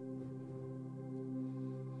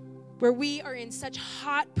 Where we are in such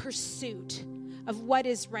hot pursuit of what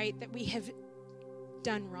is right that we have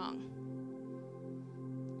done wrong,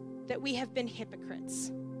 that we have been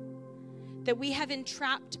hypocrites, that we have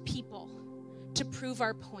entrapped people to prove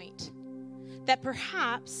our point, that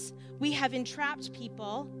perhaps we have entrapped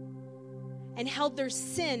people and held their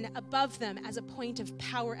sin above them as a point of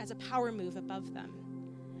power, as a power move above them.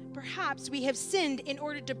 Perhaps we have sinned in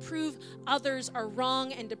order to prove others are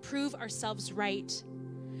wrong and to prove ourselves right.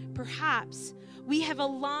 Perhaps we have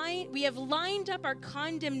lined up our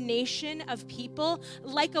condemnation of people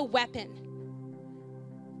like a weapon,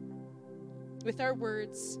 with our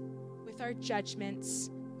words, with our judgments,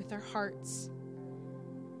 with our hearts.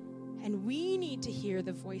 And we need to hear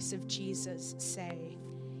the voice of Jesus say,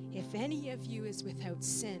 if any of you is without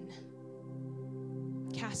sin,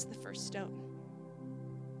 cast the first stone.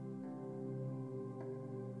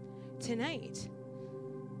 Tonight,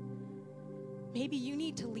 maybe you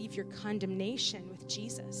need to leave your condemnation with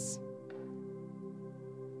Jesus,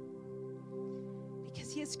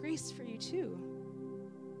 because he has grace for you too.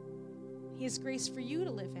 He has grace for you to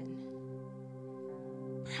live in.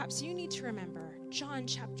 Perhaps you need to remember John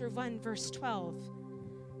chapter 1, verse 12.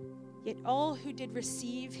 Yet all who did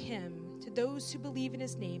receive him, to those who believe in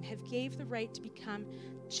his name, have gave the right to become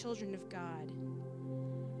children of God.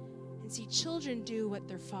 And see, children do what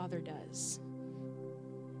their father does.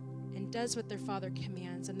 And does what their father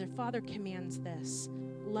commands. And their father commands this: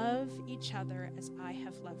 love each other as I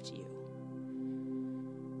have loved you.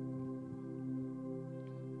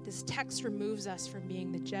 This text removes us from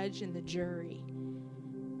being the judge and the jury.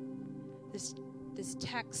 This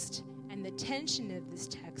text and the tension of this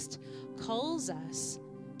text calls us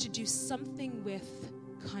to do something with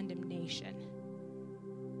condemnation.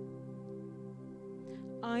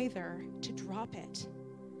 Either to drop it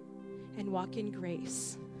and walk in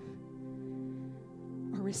grace,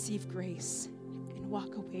 or receive grace and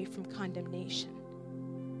walk away from condemnation.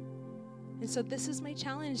 And so this is my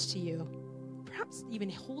challenge to you. Perhaps even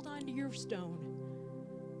hold on to your stone.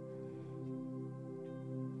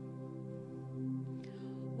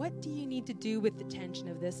 What do you need to do with the tension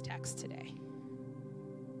of this text today?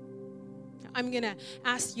 I'm going to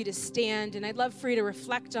ask you to stand, and I'd love for you to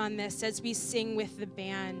reflect on this as we sing with the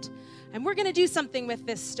band. And we're going to do something with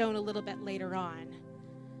this stone a little bit later on.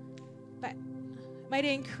 But might I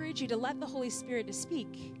encourage you to let the Holy Spirit to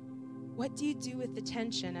speak? What do you do with the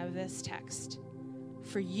tension of this text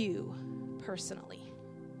for you personally?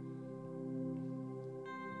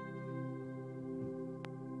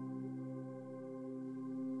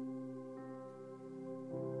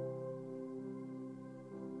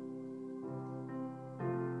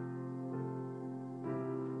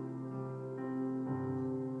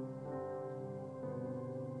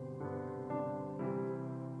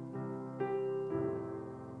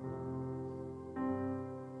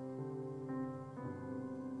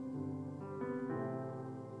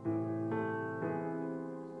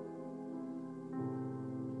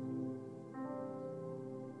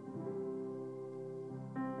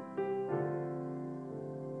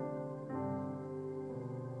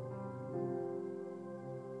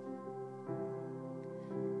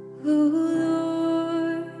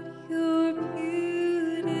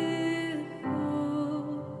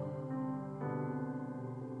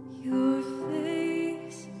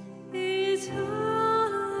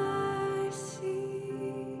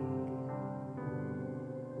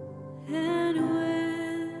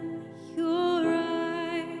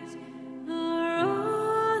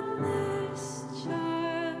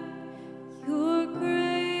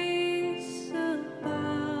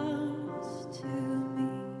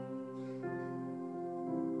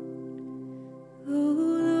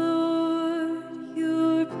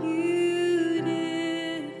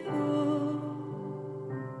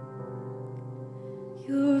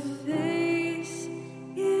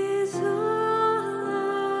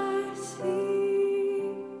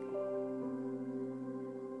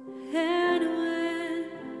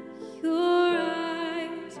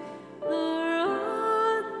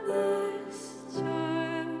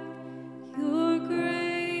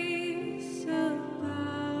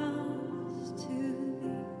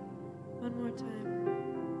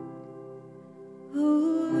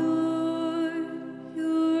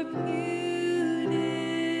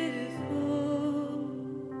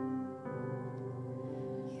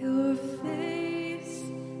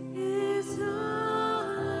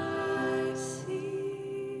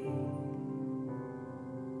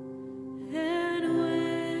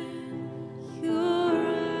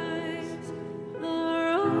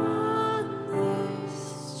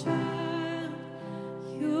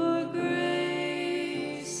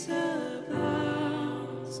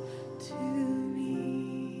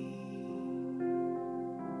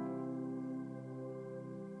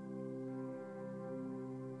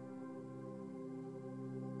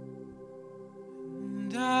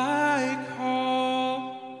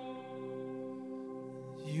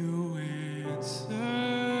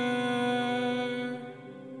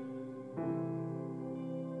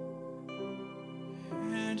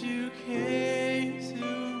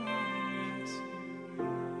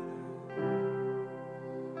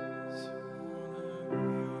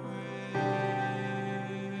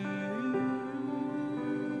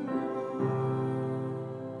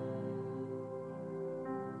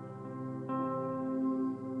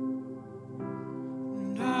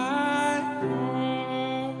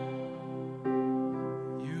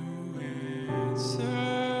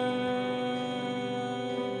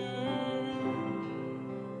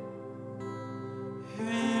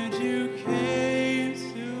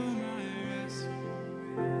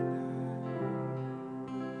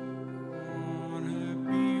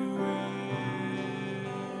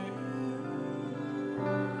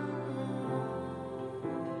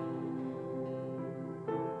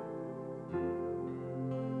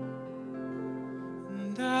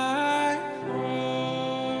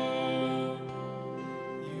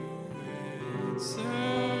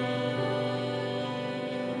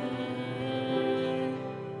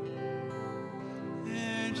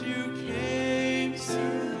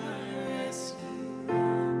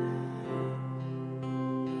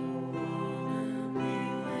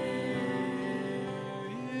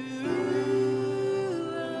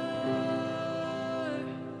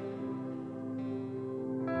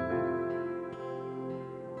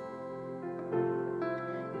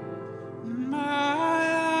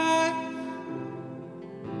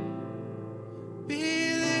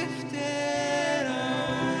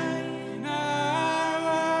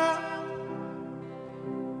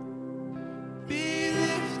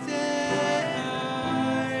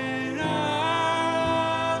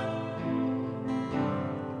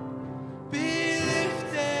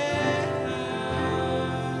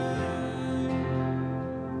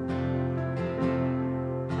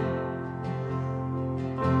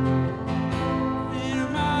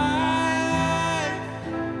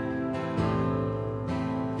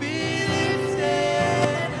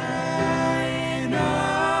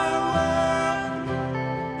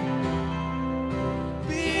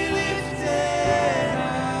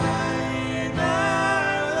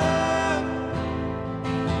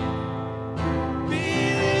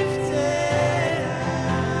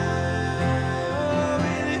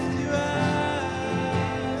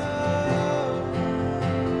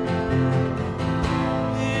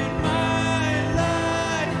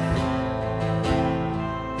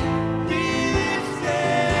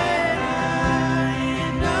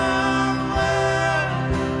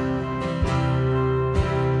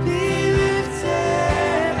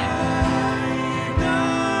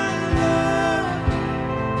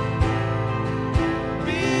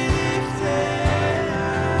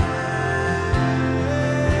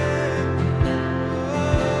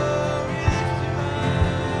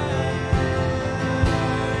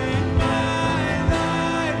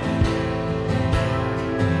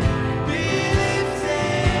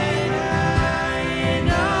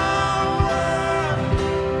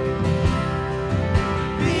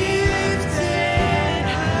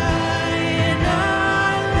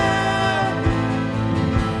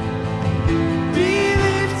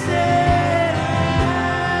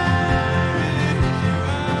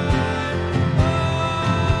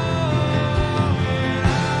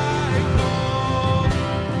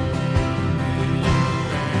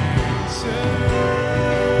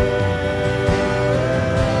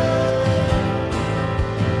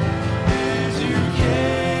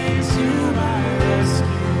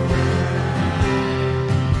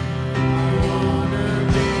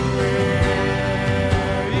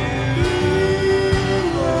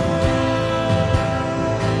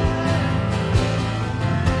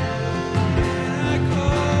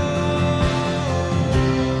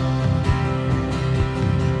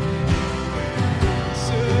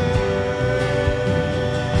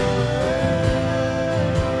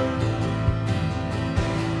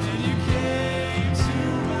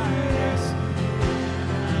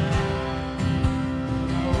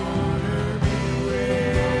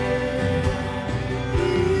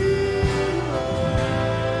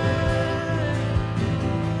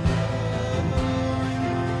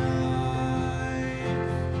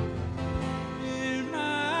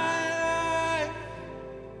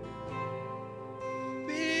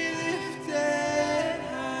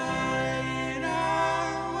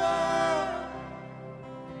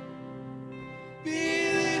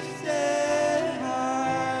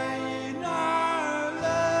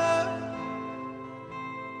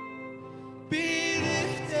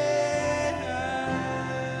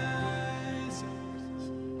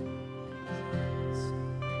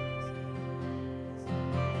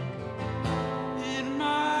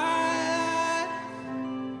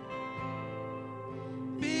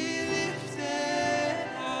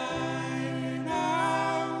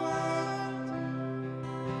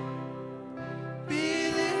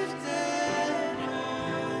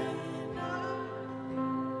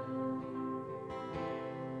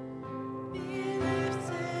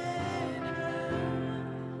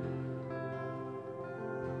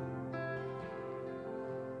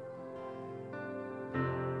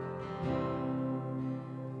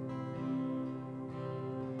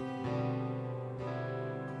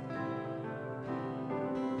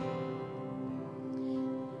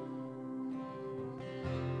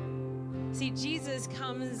 See, Jesus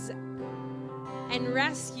comes and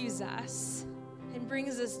rescues us and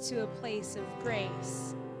brings us to a place of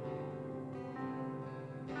grace.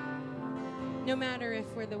 No matter if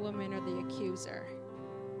we're the woman or the accuser.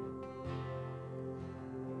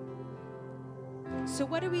 So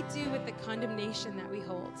what do we do with the condemnation that we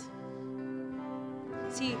hold?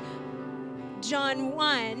 See, John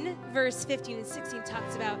 1, verse 15 and 16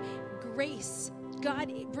 talks about grace.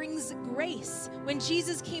 God brings grace. When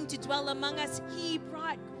Jesus came to dwell among us, he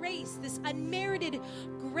brought grace, this unmerited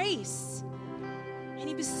grace. And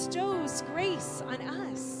he bestows grace on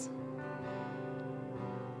us.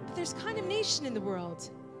 But there's condemnation in the world.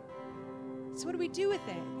 So what do we do with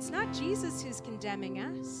it? It's not Jesus who's condemning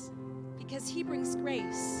us, because he brings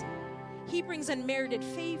grace. He brings unmerited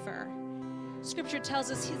favor. Scripture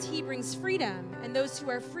tells us he brings freedom, and those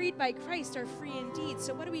who are freed by Christ are free indeed.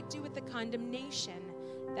 So what do we do with the condemnation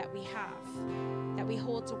that we have, that we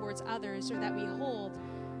hold towards others, or that we hold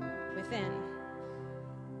within?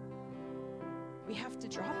 We have to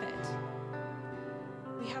drop it.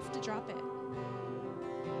 We have to drop it.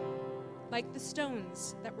 Like the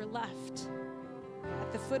stones that were left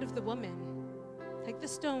at the foot of the woman, like the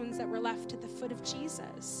stones that were left at the foot of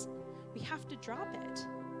Jesus. We have to drop it.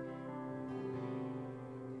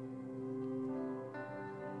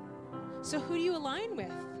 So who do you align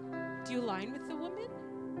with? Do you align with the woman?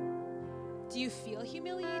 Do you feel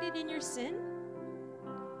humiliated in your sin?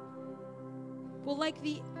 Well, like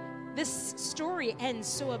this story ends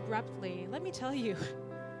so abruptly, let me tell you,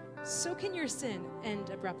 so can your sin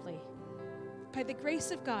end abruptly. By the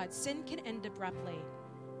grace of God, sin can end abruptly.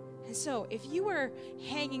 And so, if you are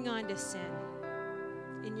hanging on to sin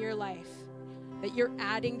in your life, that you're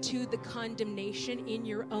adding to the condemnation in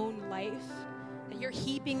your own life, that you're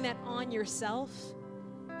heaping that on yourself,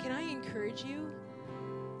 can I encourage you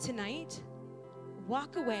tonight?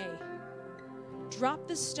 Walk away. Drop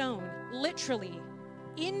the stone, literally,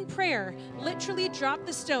 in prayer. Literally drop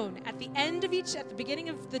the stone at the beginning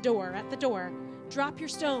of the door, at the door. Drop your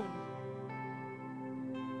stone.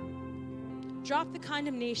 Drop the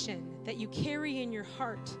condemnation that you carry in your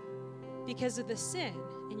heart because of the sin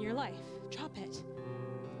in your life. Drop it.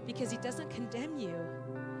 Because he doesn't condemn you,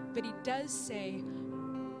 but he does say,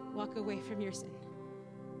 walk away from your sin.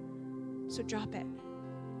 So drop it.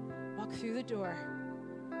 Walk through the door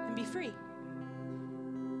and be free.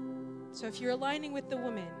 So if you're aligning with the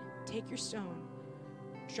woman, take your stone,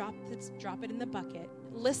 drop it in the bucket.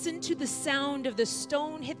 Listen to the sound of the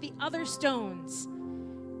stone hit the other stones,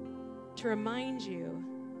 to remind you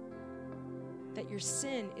that your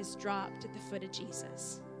sin is dropped at the foot of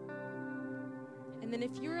Jesus. And then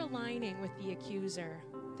if you're aligning with the accuser,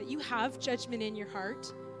 that you have judgment in your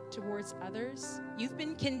heart towards others, you've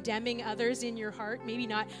been condemning others in your heart, maybe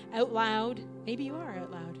not out loud, maybe you are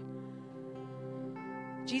out loud.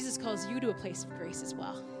 Jesus calls you to a place of grace as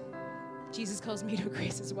well. Jesus calls me to a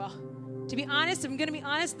grace as well. To be honest, I'm going to be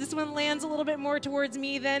honest, this one lands a little bit more towards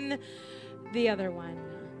me than the other one.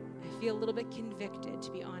 I feel a little bit convicted,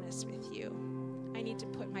 to be honest with you. I need to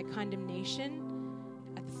put my condemnation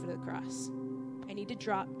at the foot of the cross. I need to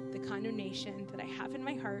drop the condemnation that I have in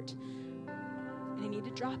my heart, and I need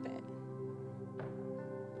to drop it.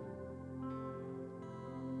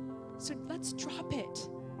 So let's drop it.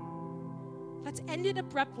 Let's end it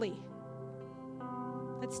abruptly.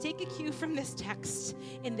 Let's take a cue from this text,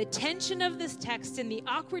 in the tension of this text, in the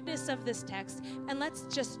awkwardness of this text, and let's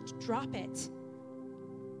just drop it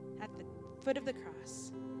at the foot of the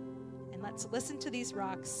cross. And let's listen to these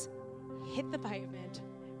rocks hit the pavement,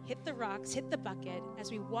 hit the rocks, hit the bucket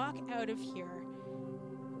as we walk out of here,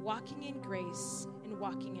 walking in grace and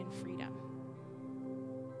walking in freedom.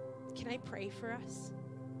 Can I pray for us?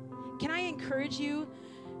 Can I encourage you?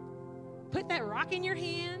 Put that rock in your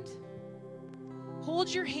hand.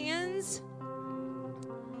 Hold your hands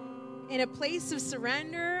in a place of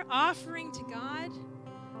surrender, offering to God,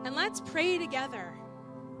 and let's pray together.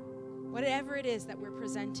 Whatever it is that we're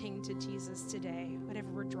presenting to Jesus today, whatever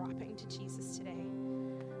we're dropping to Jesus today.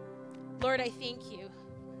 Lord, I thank you.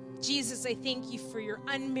 Jesus, I thank you for your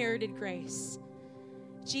unmerited grace.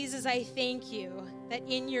 Jesus, I thank you that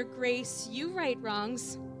in your grace you right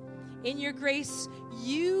wrongs. In your grace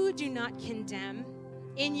you do not condemn.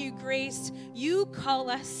 In your grace you call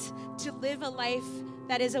us to live a life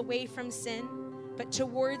that is away from sin, but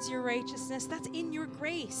towards your righteousness. That's in your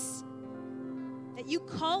grace. That you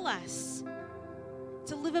call us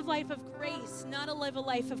to live a life of grace, not to live a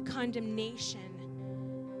life of condemnation.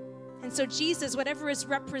 And so, Jesus, whatever is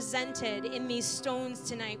represented in these stones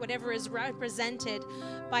tonight, whatever is represented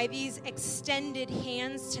by these extended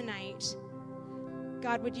hands tonight,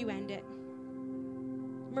 God, would you end it?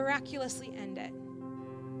 miraculously end it.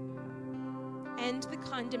 End the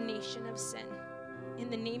condemnation of sin. In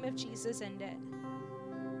the name of Jesus, end it.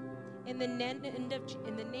 In the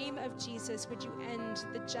name of Jesus, would you end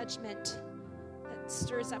the judgment that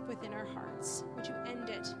stirs up within our hearts? Would you end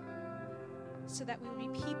it so that we would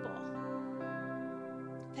be people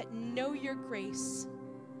that know your grace,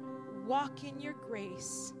 walk in your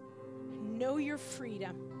grace, know your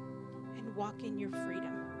freedom, and walk in your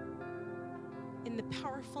freedom. In the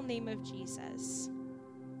powerful name of Jesus,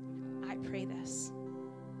 I pray this.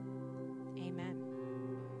 Amen.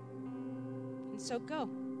 And so go.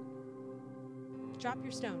 Drop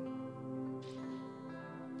your stone.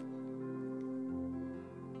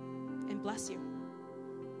 And bless you.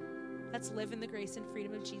 Let's live in the grace and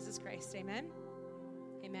freedom of Jesus Christ. Amen.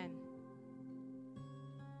 Amen.